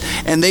churches,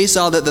 and they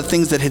saw that the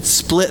things that had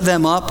split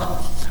them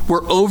up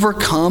were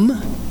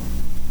overcome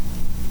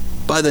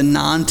by the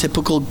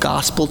non-typical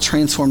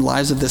gospel-transformed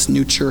lives of this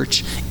new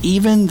church.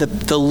 Even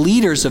the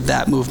leaders of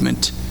that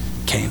movement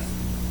came.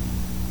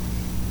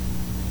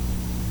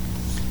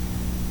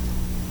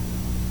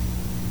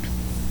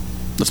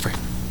 Let's pray.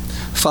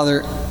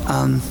 Father,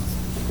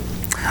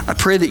 I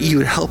pray that you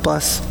would help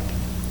us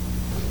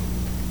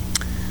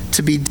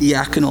to be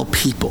diaconal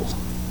people,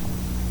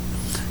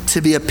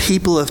 to be a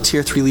people of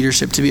Tier 3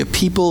 leadership, to be a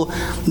people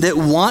that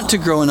want to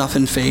grow enough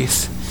in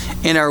faith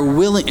and are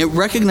willing, and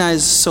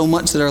recognize so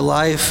much that our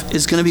life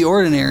is going to be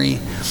ordinary,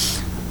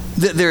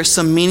 that there's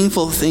some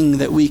meaningful thing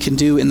that we can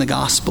do in the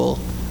gospel.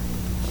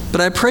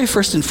 But I pray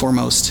first and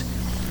foremost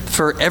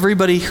for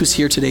everybody who's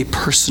here today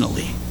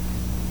personally,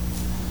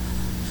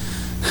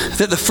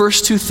 that the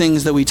first two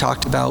things that we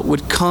talked about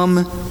would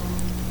come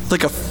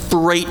like a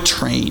freight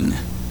train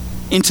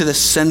into the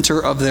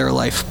center of their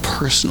life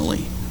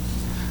personally.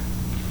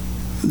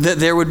 That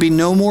there would be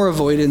no more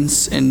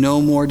avoidance and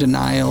no more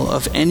denial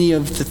of any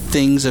of the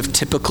things of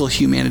typical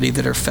humanity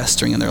that are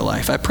festering in their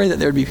life. I pray that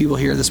there would be people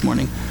here this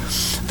morning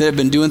that have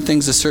been doing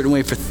things a certain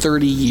way for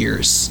 30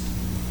 years,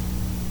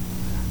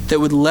 that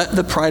would let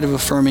the pride of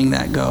affirming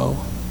that go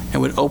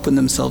and would open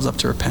themselves up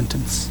to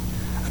repentance.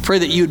 I pray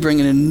that you would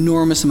bring an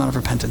enormous amount of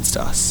repentance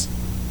to us,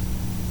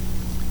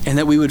 and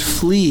that we would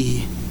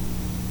flee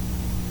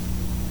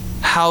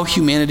how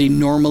humanity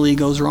normally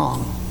goes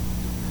wrong,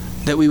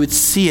 that we would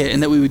see it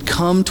and that we would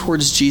come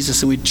towards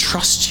Jesus and we'd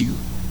trust you,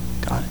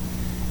 God.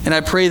 And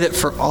I pray that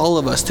for all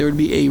of us, there would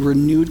be a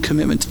renewed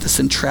commitment to the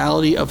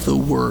centrality of the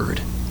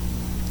Word,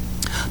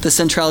 the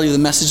centrality of the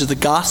message of the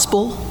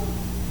gospel,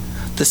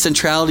 the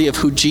centrality of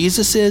who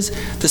Jesus is,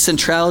 the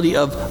centrality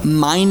of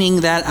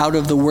mining that out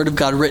of the Word of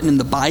God written in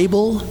the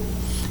Bible,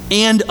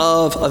 and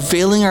of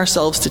availing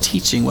ourselves to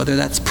teaching, whether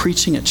that's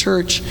preaching at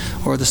church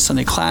or the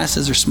Sunday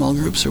classes or small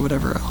groups or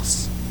whatever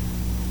else.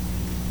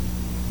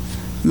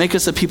 Make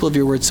us a people of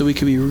your word so we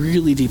can be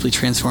really deeply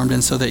transformed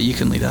and so that you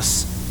can lead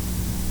us.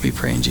 We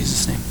pray in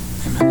Jesus' name.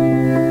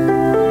 Amen.